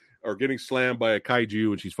living, or getting slammed by a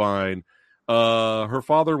kaiju and she's fine. Her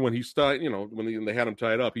father, when he when they had him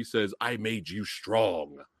tied up, he says, "I made you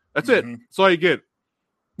strong." That's it. That's all you get.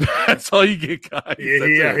 That's all you get, guys.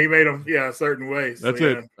 He made him a certain way. So, that's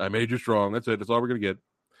it. I made you strong. That's it. That's all we're gonna get.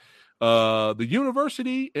 The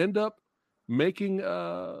university end up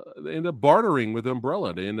bartering with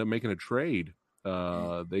Umbrella. They end up making a trade.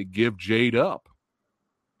 They give Jade up.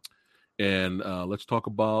 And let's talk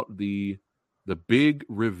about the big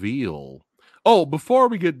reveal. Oh, before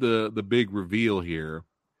we get the big reveal here,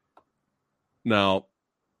 now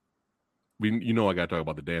I got to talk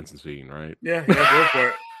about the dancing scene, right? Yeah, go for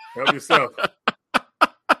it. Help yourself.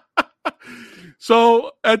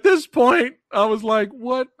 So at this point, I was like,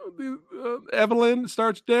 "What?" Evelyn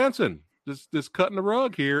starts dancing, just cutting the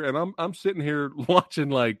rug here, and I'm sitting here watching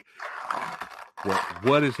like,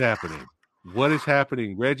 what is happening? What is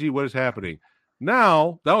happening, Reggie? What is happening?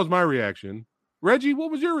 Now that was my reaction. Reggie, what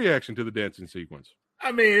was your reaction to the dancing sequence?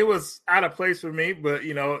 I mean, it was out of place for me, but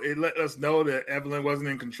it let us know that Evelyn wasn't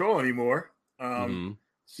in control anymore.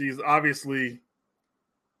 She's obviously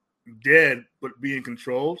dead but being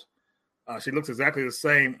controlled. She looks exactly the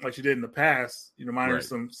same like she did in the past. Minus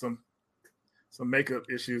some makeup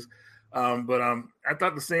issues. But I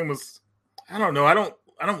thought the scene was, I don't know. I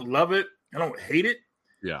don't love it. I don't hate it.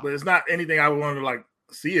 Yeah. But it's not anything I would want to like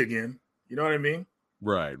see again. You know what I mean?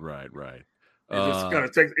 Right. It just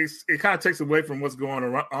kind of takes away from what's going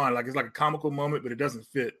on. Like it's like a comical moment, but it doesn't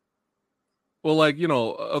fit. Well, like,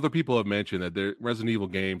 other people have mentioned that their Resident Evil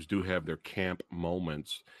games do have their camp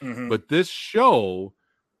moments, but this show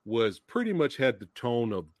was pretty much had the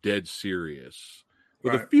tone of dead serious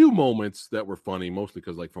with a few moments that were funny, mostly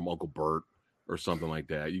because like from Uncle Bert or something like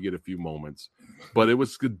that, you get a few moments, but it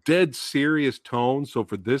was a dead serious tone. So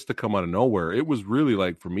for this to come out of nowhere, it was really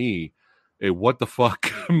like, for me, a what the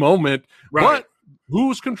fuck moment. But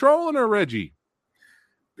who's controlling her, Reggie?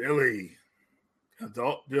 Billy,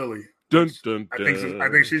 adult Billy. Dun, dun, dun. I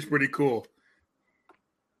think she's pretty cool.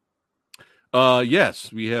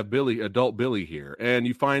 Yes, we have adult Billy here, and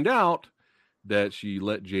you find out that she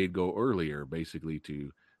let Jade go earlier, basically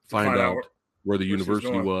to find out where the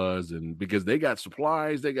university was, and because they got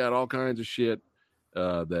supplies, they got all kinds of shit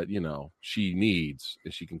that she needs,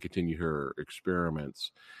 and she can continue her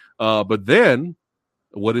experiments. But then,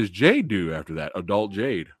 what does Jade do after that? Adult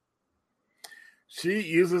Jade. She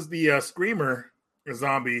uses the screamer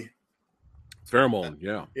zombie. Pheromone,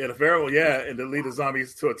 yeah, the pheromone, and to lead the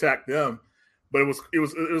zombies to attack them. But it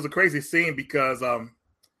was a crazy scene because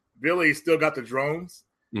Billy still got the drones,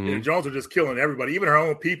 and the drones are just killing everybody, even her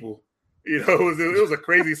own people. It was a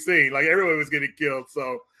crazy scene. Like everyone was getting killed.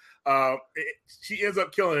 So she ends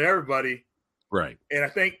up killing everybody, right? And I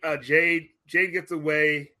think Jade gets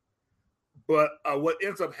away, but what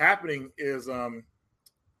ends up happening is I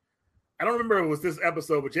don't remember if it was this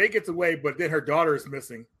episode, but Jade gets away, but then her daughter is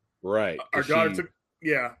missing. Right. Our daughter took,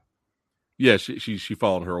 yeah. Yeah, she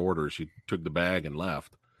followed her orders. She took the bag and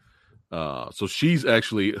left. So she's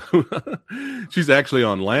actually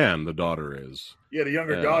on land. The daughter is. Yeah, the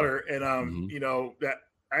younger daughter, and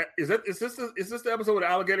is this the episode where the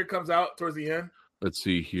alligator comes out towards the end? Let's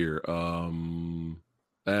see here. No,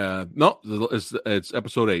 it's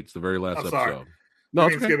episode 8. It's the very last episode. Sorry. No,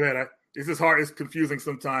 it's okay. Skip ahead. It's just hard. It's confusing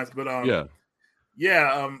sometimes, but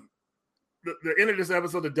the end of this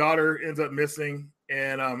episode, the daughter ends up missing,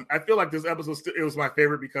 and I feel like this episode it was my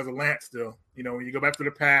favorite because of Lance. Still, when you go back to the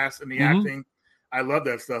past and the acting, I love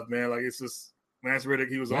that stuff, man. Like it's just Lance Reddick.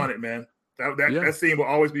 He was on it, man. That scene will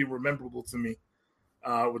always be memorable to me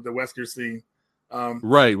with the Wesker scene.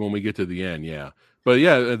 Right when we get to the end, yeah. But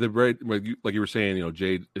yeah, like you were saying,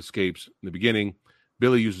 Jade escapes in the beginning.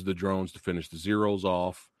 Billy uses the drones to finish the zeros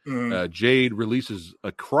off. Jade releases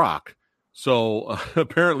a croc. So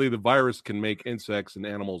apparently the virus can make insects and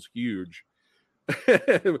animals huge,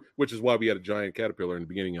 which is why we had a giant caterpillar in the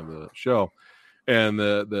beginning of the show. And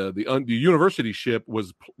the university ship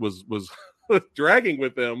was dragging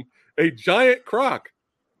with them a giant croc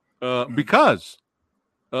because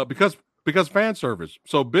fan service.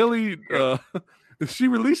 So Billy she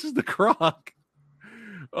releases the croc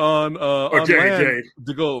on land Jade.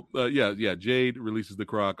 to go. Jade releases the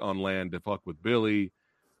croc on land to fuck with Billy.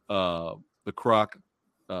 The croc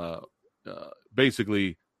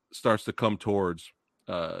basically starts to come towards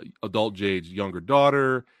adult Jade's younger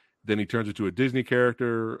daughter. Then he turns into a Disney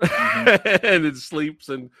character and it sleeps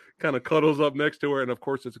and kind of cuddles up next to her. And of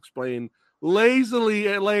course, it's explained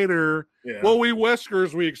lazily later. Yeah. Well, we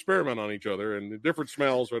Weskers, we experiment on each other, and the different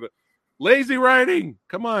smells are the lazy writing.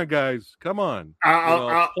 Come on, guys. Come on.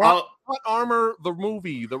 I'll armor the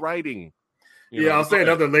movie, the writing. I'll say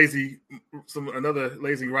another lazy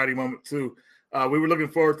writing moment too. We were looking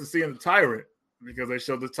forward to seeing the tyrant because they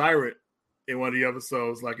showed the tyrant in one of the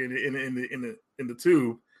episodes, like in the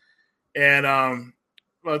tube. And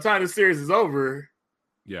by the time the series is over,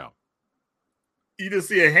 you just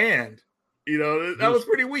see a hand. That was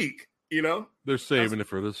pretty weak. They're saving it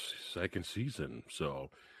for this second season, so.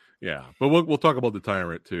 Yeah, but we'll talk about the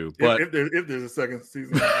tyrant too. But if there's a second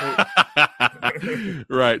season,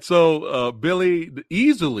 right? So Billy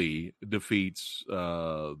easily defeats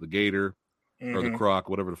the gator or the croc,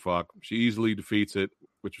 whatever the fuck. She easily defeats it,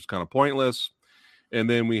 which was kind of pointless. And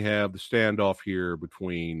then we have the standoff here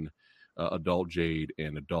between adult Jade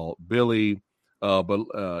and adult Billy.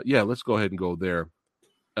 Let's go ahead and go there.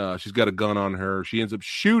 She's got a gun on her. She ends up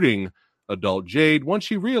shooting adult Jade once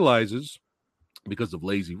she realizes, because of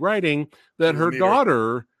lazy writing, that her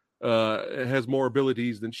daughter has more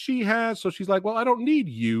abilities than she has. So she's like, well, I don't need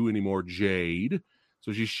you anymore, Jade.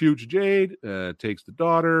 So she shoots Jade, takes the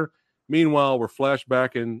daughter. Meanwhile, we're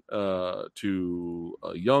flashbacking to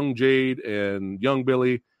young Jade and young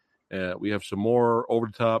Billy. We have some more over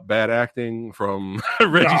the top bad acting from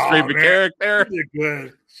Reggie's favorite character. She did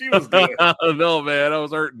good. She was good. No, man, I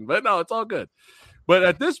was hurting, but no, it's all good. But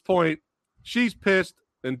at this point, she's pissed,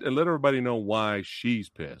 and let everybody know why she's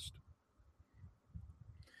pissed.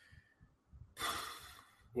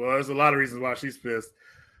 Well, there's a lot of reasons why she's pissed.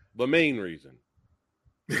 The main reason,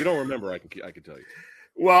 if you don't remember, I can tell you.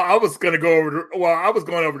 Well, I was going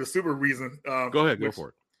over the super reason. Go ahead, go for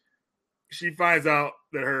it. She finds out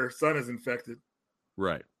that her son is infected,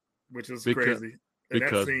 right? Which is crazy.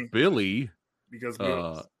 Because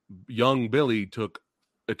young Billy took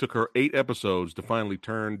her 8 episodes to finally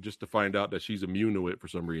turn, just to find out that she's immune to it for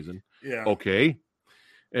some reason. Yeah. Okay.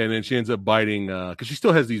 And then she ends up biting because she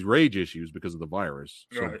still has these rage issues because of the virus.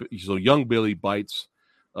 So young Billy bites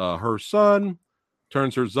her son,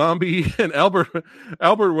 turns her zombie, and Albert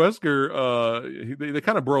Wesker, they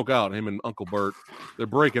kind of broke out, him and Uncle Bert. They're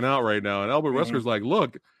breaking out right now. And Albert Wesker's like,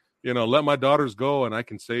 look, let my daughters go and I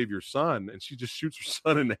can save your son. And she just shoots her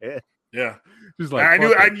son in the head. Yeah. She's like,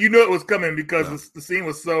 you knew it was coming because the scene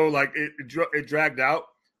was so like it dragged out.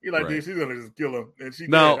 You're like, dude, she's going to just kill him. And she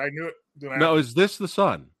did. I knew it. Now, is this the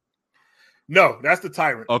son? No, that's the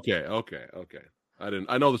tyrant. Okay.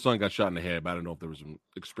 I know the son got shot in the head, but I don't know if there was some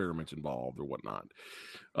experiments involved or whatnot.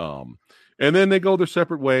 And then they go their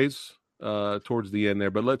separate ways towards the end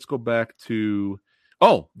there. But let's go back to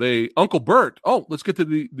Uncle Bert. Oh, let's get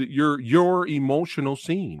to your emotional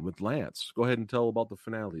scene with Lance. Go ahead and tell about the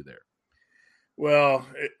finale there. Well,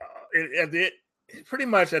 pretty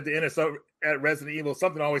much at the end at Resident Evil,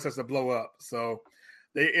 something always has to blow up. So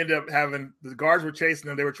they end up having the guards were chasing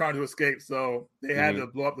them. They were trying to escape, so they had to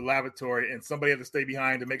blow up the laboratory, and somebody had to stay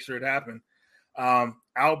behind to make sure it happened.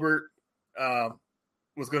 Albert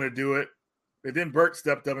was going to do it, but then Bert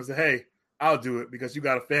stepped up and said, "Hey, I'll do it because you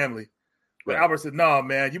got a family." But Albert said, "No,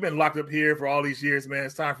 man, you've been locked up here for all these years, man.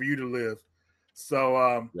 It's time for you to live."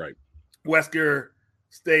 So Wesker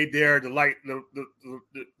stayed there to light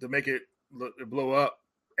to make it blow up.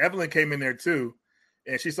 Evelyn came in there too.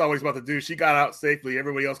 And she saw what he's about to do. She got out safely.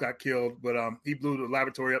 Everybody else got killed, but he blew the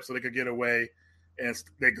laboratory up so they could get away and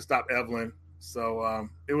they could stop Evelyn. So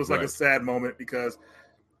it was like a sad moment because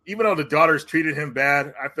even though the daughters treated him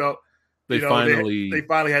bad, I felt they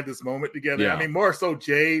finally had this moment together. Yeah. I mean, more so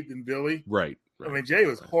Jade than Billy. Right. I mean, Jay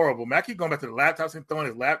was horrible. Man, I keep going back to the laptops and throwing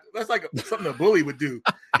his laptop. That's like something a bully would do,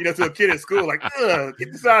 to a kid at school. Like,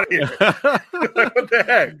 get this out of here. Like, what the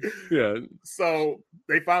heck? Yeah. So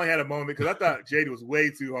they finally had a moment because I thought Jade was way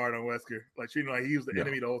too hard on Wesker, like treating like he was the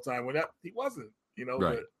enemy the whole time. When he wasn't,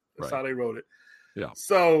 but that's how they wrote it. Yeah.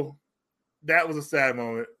 So that was a sad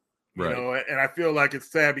moment, and I feel like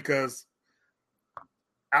it's sad because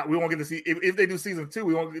we won't get to see if they do season 2,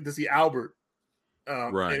 we won't get to see Albert.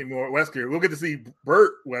 Anymore, Wesker. We'll get to see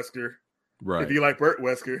Bert Wesker, if you like Bert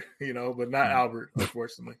Wesker, but not Albert,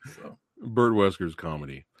 unfortunately. So Bert Wesker's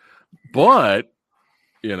comedy, but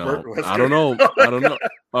I don't know. I don't know.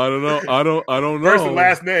 First and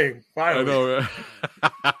last name. Finally, I know.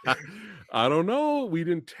 I don't know. We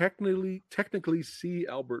didn't technically see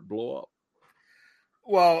Albert blow up.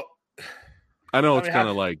 Well, I know it's kind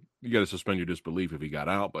of like you got to suspend your disbelief if he got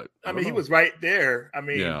out, but I mean, he was right there. I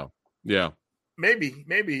mean, yeah. Maybe.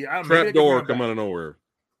 Trap door come out of nowhere.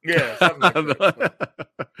 Yeah, something like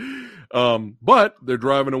that. But they're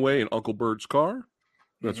driving away in Uncle Bert's car.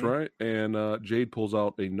 That's right. And Jade pulls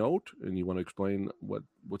out a note, and you want to explain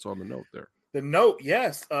what's on the note there? The note,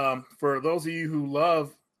 yes. For those of you who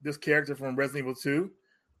love this character from Resident Evil 2,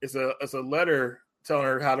 it's a letter telling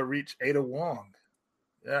her how to reach Ada Wong.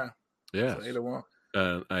 Yeah. Yes. So Ada Wong.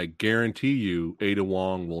 I guarantee you, Ada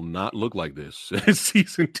Wong will not look like this in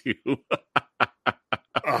season 2.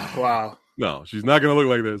 Oh, wow. No, she's not going to look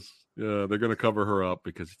like this. They're going to cover her up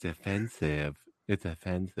because it's offensive.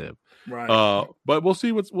 Right. But we'll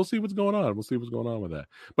see what's going on. We'll see what's going on with that.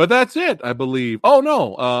 But that's it, I believe. Oh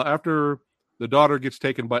no! After the daughter gets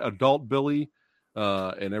taken by adult Billy,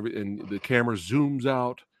 and the camera zooms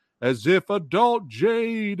out as if adult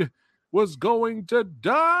Jade was going to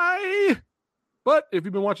die. But if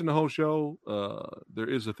you've been watching the whole show, there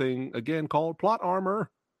is a thing again called plot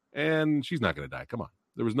armor, and she's not going to die. Come on.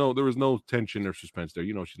 There was no tension or suspense there.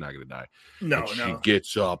 She's not going to die. No. She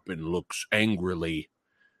gets up and looks angrily,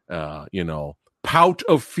 pout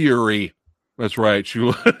of fury. That's right. She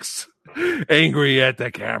looks angry at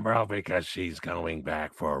the camera because she's going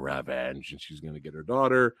back for revenge and she's going to get her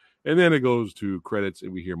daughter. And then it goes to credits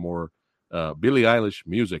and we hear more Billie Eilish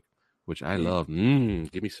music, which I love.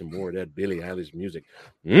 Give me some more of that Billie Eilish music.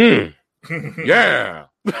 Yeah.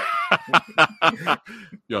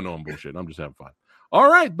 Y'all know I'm bullshit. I'm just having fun. All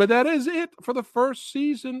right, but that is it for the first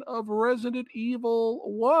season of Resident Evil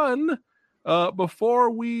 1. Before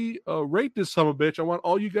we rate this son of a bitch, I want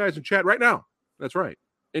all you guys in chat right now. That's right.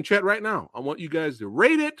 In chat right now. I want you guys to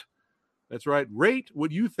rate it. That's right. Rate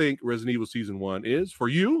what you think Resident Evil Season 1 is for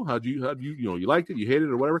you. How do you you liked it, you hated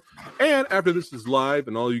it, or whatever. And after this is live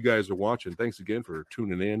and all you guys are watching, thanks again for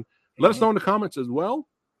tuning in. Let us know in the comments as well.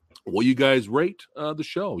 Will you guys rate the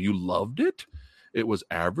show? You loved it? It was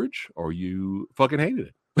average, or you fucking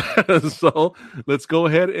hated it? So let's go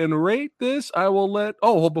ahead and rate this. I will let.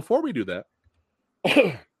 Oh, well, before we do that,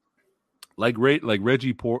 like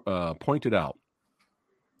Reggie pointed out,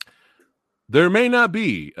 there may not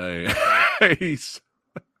be a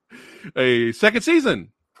second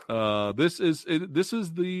season. This is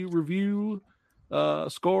the review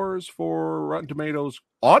scores for Rotten Tomatoes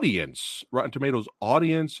audience,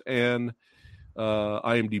 and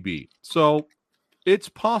IMDb. So it's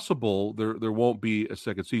possible there won't be a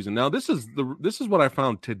second season. Now this is what I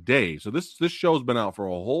found today. So this show's been out for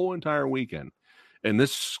a whole entire weekend, and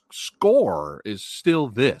this score is still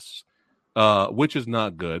this, which is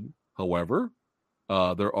not good. However,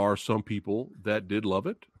 there are some people that did love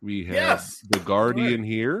it. We have the Guardian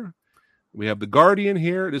here. We have the Guardian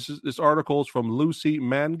here. This article is from Lucy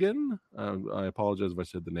Mangan. I apologize if I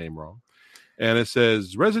said the name wrong. And it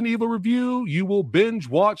says, Resident Evil review, you will binge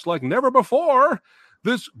watch like never before.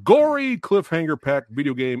 This gory cliffhanger-packed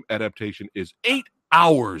video game adaptation is 8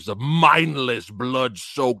 hours of mindless,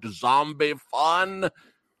 blood-soaked zombie fun.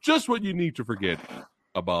 Just what you need to forget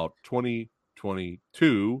about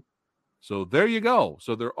 2022. So there you go.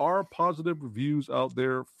 So there are positive reviews out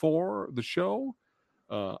there for the show.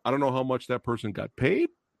 I don't know how much that person got paid,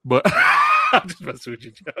 but I'm just messing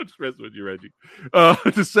with you, Reggie.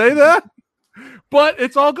 To say that, but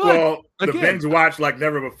it's all good. Well, the binge watch like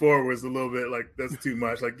never before was a little bit like, that's too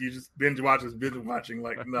much. Like, you just binge watching.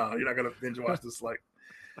 Like, no, you're not gonna binge watch this. Like,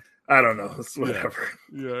 I don't know. It's whatever.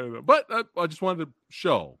 Yeah, I know. But I just wanted to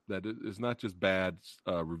show that it's not just bad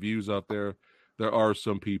reviews out there. There are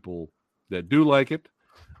some people that do like it.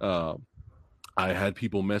 I had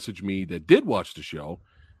people message me that did watch the show,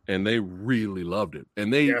 and they really loved it.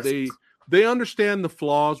 And they understand the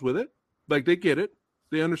flaws with it. Like, they get it.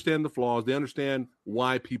 They understand the flaws. They understand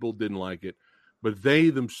why people didn't like it. But they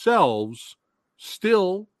themselves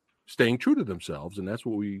still staying true to themselves, and that's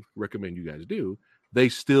what we recommend you guys do. They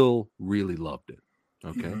still really loved it.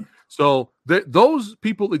 Okay? Mm-hmm. So those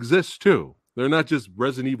people exist too. They're not just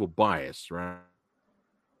Resident Evil bias, right?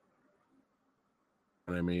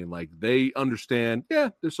 I mean, like, they understand,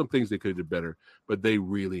 there's some things they could have did better, but they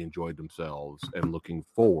really enjoyed themselves and looking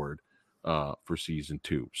forward for season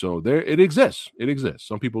 2. So there it exists. It exists.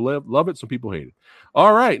 Some people love it, some people hate it.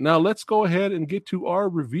 All right, now let's go ahead and get to our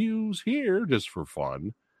reviews here just for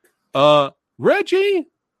fun. Reggie,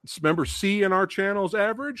 remember C in our channel is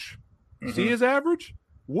average? Mm-hmm. C is average?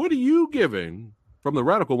 What are you giving, from the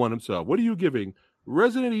Radical One himself, what are you giving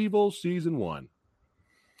Resident Evil Season 1?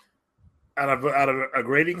 Out of a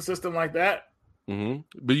grading system like that? Mm-hmm.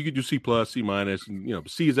 But you could do C+, C-, and,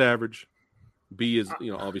 C is average. B is,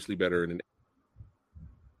 obviously better.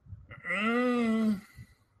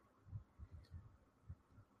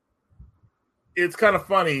 It's kind of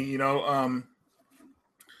funny,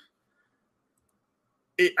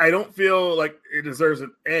 I don't feel like it deserves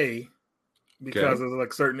an A because of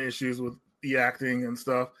like certain issues with the acting and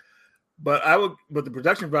stuff. But the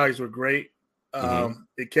production values were great.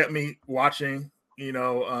 It kept me watching,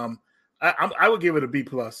 I would give it a B+.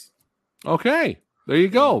 Okay, there you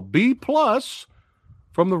go. B+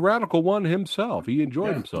 from the Radical One himself. He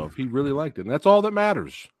enjoyed himself. He really liked it. And that's all that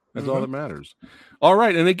matters. That's all that matters. All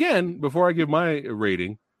right. And again, before I give my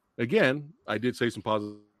rating, I did say some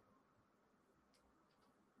positive.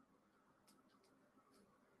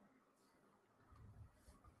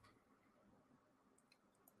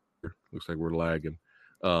 Looks like we're lagging.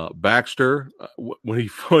 Baxter, when he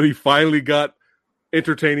finally got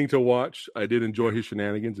entertaining to watch, I did enjoy his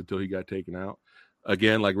shenanigans until he got taken out.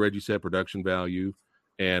 Again, like Reggie said, production value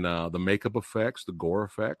and the makeup effects, the gore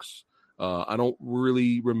effects. I don't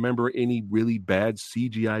really remember any really bad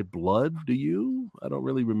CGI blood. Do you? I don't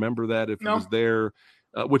really remember that if it was there,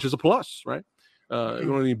 which is a plus, right? You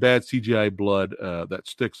don't have any bad CGI blood that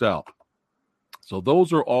sticks out. So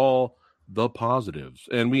those are all the positives.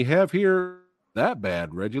 And we have here that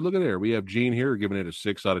bad, Reggie. Look at there. We have Gene here giving it a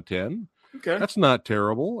 6 out of 10. Okay. That's not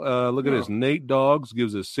terrible. Look at this. Nate Dogs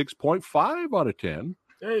gives it 6.5 out of 10.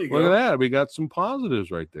 There you go. Look at that. We got some positives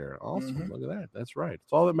right there. Awesome. Look at that. That's right.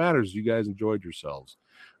 It's all that matters. You guys enjoyed yourselves.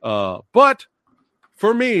 But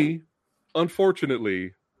for me,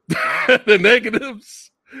 unfortunately, the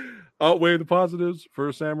negatives, outweigh the positives for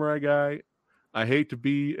a samurai guy. I hate to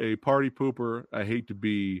be a party pooper. I hate to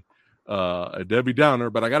be a Debbie Downer,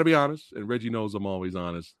 but I got to be honest. And Reggie knows I'm always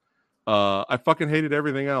honest. I fucking hated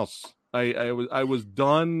everything else. I was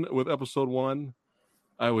done with episode 1.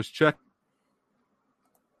 I was checking.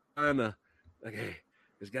 Okay,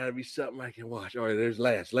 there's got to be something I can watch. All right, there's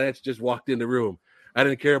Lance. Lance just walked in the room. I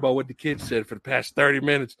didn't care about what the kids said for the past 30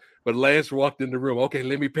 minutes, but Lance walked in the room. Okay,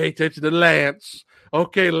 let me pay attention to Lance.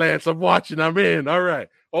 Okay, Lance, I'm watching. I'm in. All right.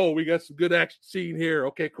 Oh, we got some good action scene here.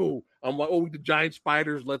 Okay, cool. I'm like, oh, the giant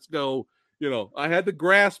spiders. Let's go. You know, I had to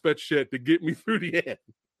grasp at shit to get me through the end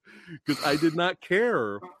because I did not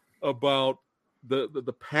care about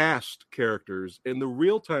the past characters and the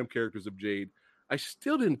real-time characters of Jade. I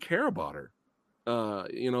still didn't care about her.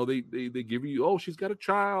 You know, they give you, oh, she's got a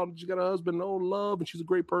child, she's got a husband, oh, love, and she's a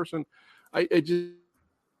great person. I just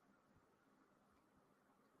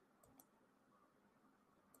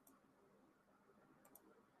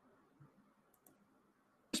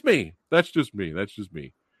me. That's just me.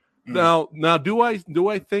 Now, do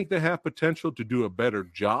I think they have potential to do a better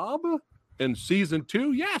job in season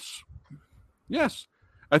 2? Yes.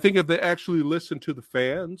 I think if they actually listen to the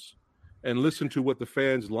fans and listen to what the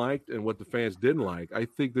fans liked and what the fans didn't like, I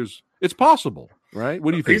think it's possible, right?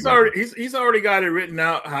 What do you think? He's already got it written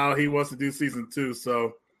out how he wants to do season 2.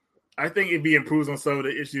 So I think if he improves on some of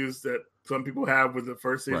the issues that some people have with the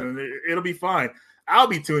first season, right, it'll be fine. I'll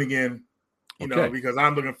be tuning in, you know, because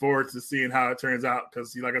I'm looking forward to seeing how it turns out.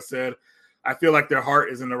 Because, like I said, I feel like their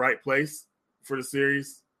heart is in the right place for the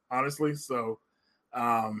series, honestly. So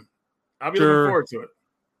I'll be looking forward to it.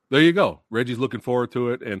 There you go. Reggie's looking forward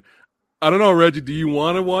to it, and I don't know, Reggie. Do you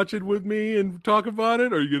want to watch it with me and talk about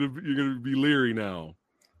it, or you're gonna be leery now?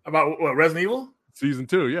 About what, Resident Evil season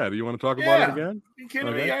 2? Yeah. Do you want to talk about it again? You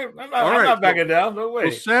kidding me? I'm not backing down. No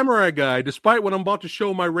way. So Samurai Guy, despite what I'm about to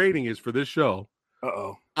show my rating is for this show,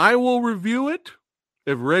 I will review it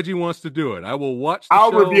if Reggie wants to do it. I will watch.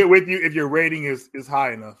 I'll review it with you if your rating is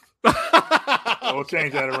high enough. We'll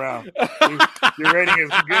change that around. If your rating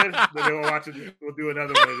is good, then we'll watch it. We'll do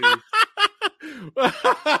another one of these.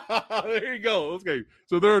 There you go. Okay.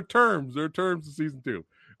 So there are terms. There are terms to season 2.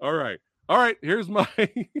 All right. Here's my.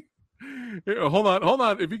 Hold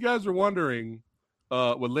on. If you guys are wondering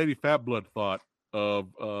what Lady Fatblood thought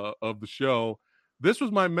of the show, this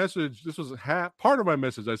was my message. This was part of my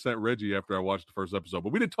message I sent Reggie after I watched the first episode.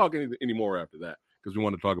 But we didn't talk any more after that because we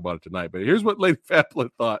wanted to talk about it tonight. But here's what Lady Fatblood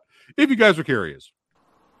thought, if you guys are curious.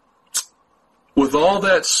 With all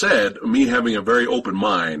that said, me having a very open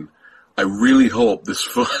mind, I really hope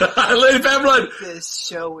this Lady Fatblood. This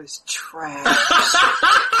show is trash.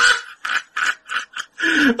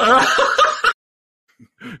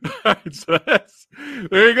 So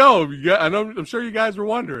there you go. I'm sure you guys were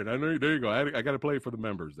wondering. I know. There you go. I got to play it for the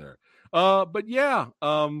members there. But yeah,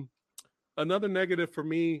 another negative for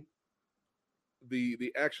me,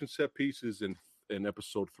 the action set pieces in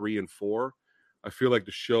episode 3 and 4. I feel like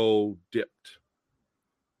the show dipped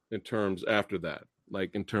in terms after that,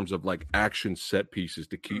 like in terms of like action set pieces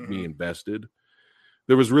to keep me invested.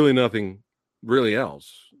 There was really nothing really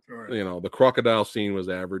else. Right. You know, the crocodile scene was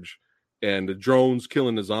average, and the drones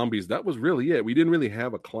killing the zombies, that was really it. We didn't really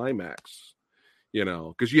have a climax, you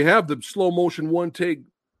know, because you have the slow motion one take.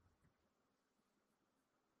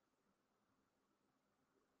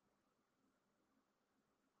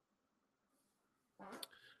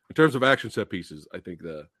 In terms of action set pieces, I think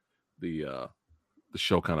the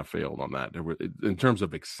show kind of failed on that. There were, in terms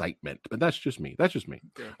of excitement, but that's just me.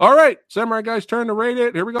 Okay. All right, Samurai Guy's turn to rate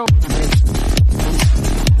it. Here we go.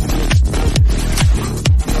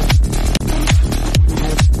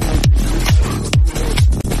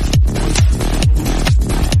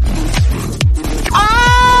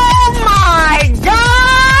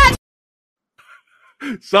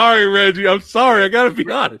 Sorry, Reggie. I'm sorry. I got to be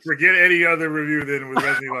honest. Forget any other review then with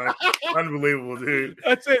Reggie. Like, unbelievable, dude.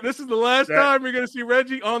 That's it. This is the last time you're going to see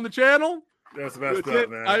Reggie on the channel. That's messed up,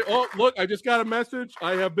 man. Look, I just got a message.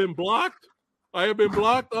 I have been blocked. I have been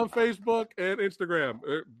blocked on Facebook and Instagram.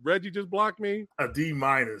 Reggie just blocked me. A D-.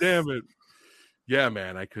 Damn it. Yeah,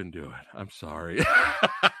 man. I couldn't do it. I'm sorry.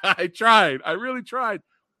 I tried. I really tried.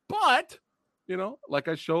 But, you know, like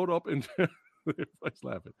I showed up in... Everybody's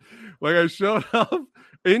laughing. Like I showed up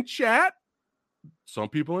in chat. Some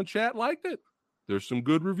people in chat liked it. There's some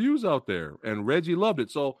good reviews out there, and Reggie loved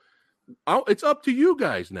it. So it's up to you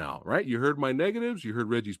guys now, right? You heard my negatives. You heard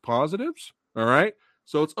Reggie's positives. All right.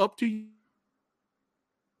 So it's up to you.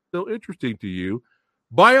 Still interesting to you.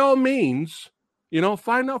 By all means, you know,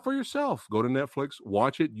 find out for yourself. Go to Netflix,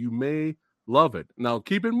 watch it. You may love it. Now,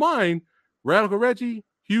 keep in mind, Radical Reggie,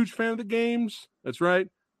 huge fan of the games. That's right.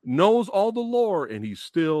 knows all the lore, and he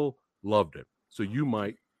still loved it. So you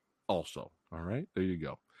might also. All right, there you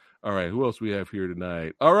go. All right, who else we have here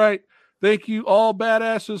tonight? All right, thank you all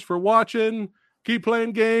badasses for watching. Keep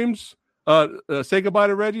playing games. Say goodbye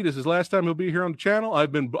to Reggie. This is last time he'll be here on the channel. I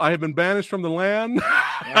have been banished from the land.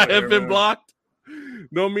 I have been blocked.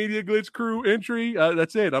 No media glitch crew entry.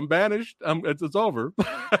 That's it. I'm banished. It's over.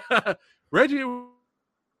 Reggie.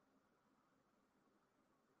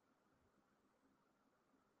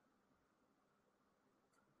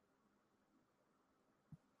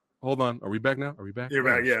 Hold on. Are we back now? Are we back? You're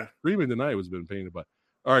back, yeah. Streaming tonight was been painted by.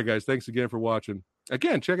 All right, guys. Thanks again for watching.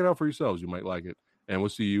 Again, check it out for yourselves. You might like it. And we'll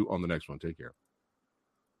see you on the next one. Take care.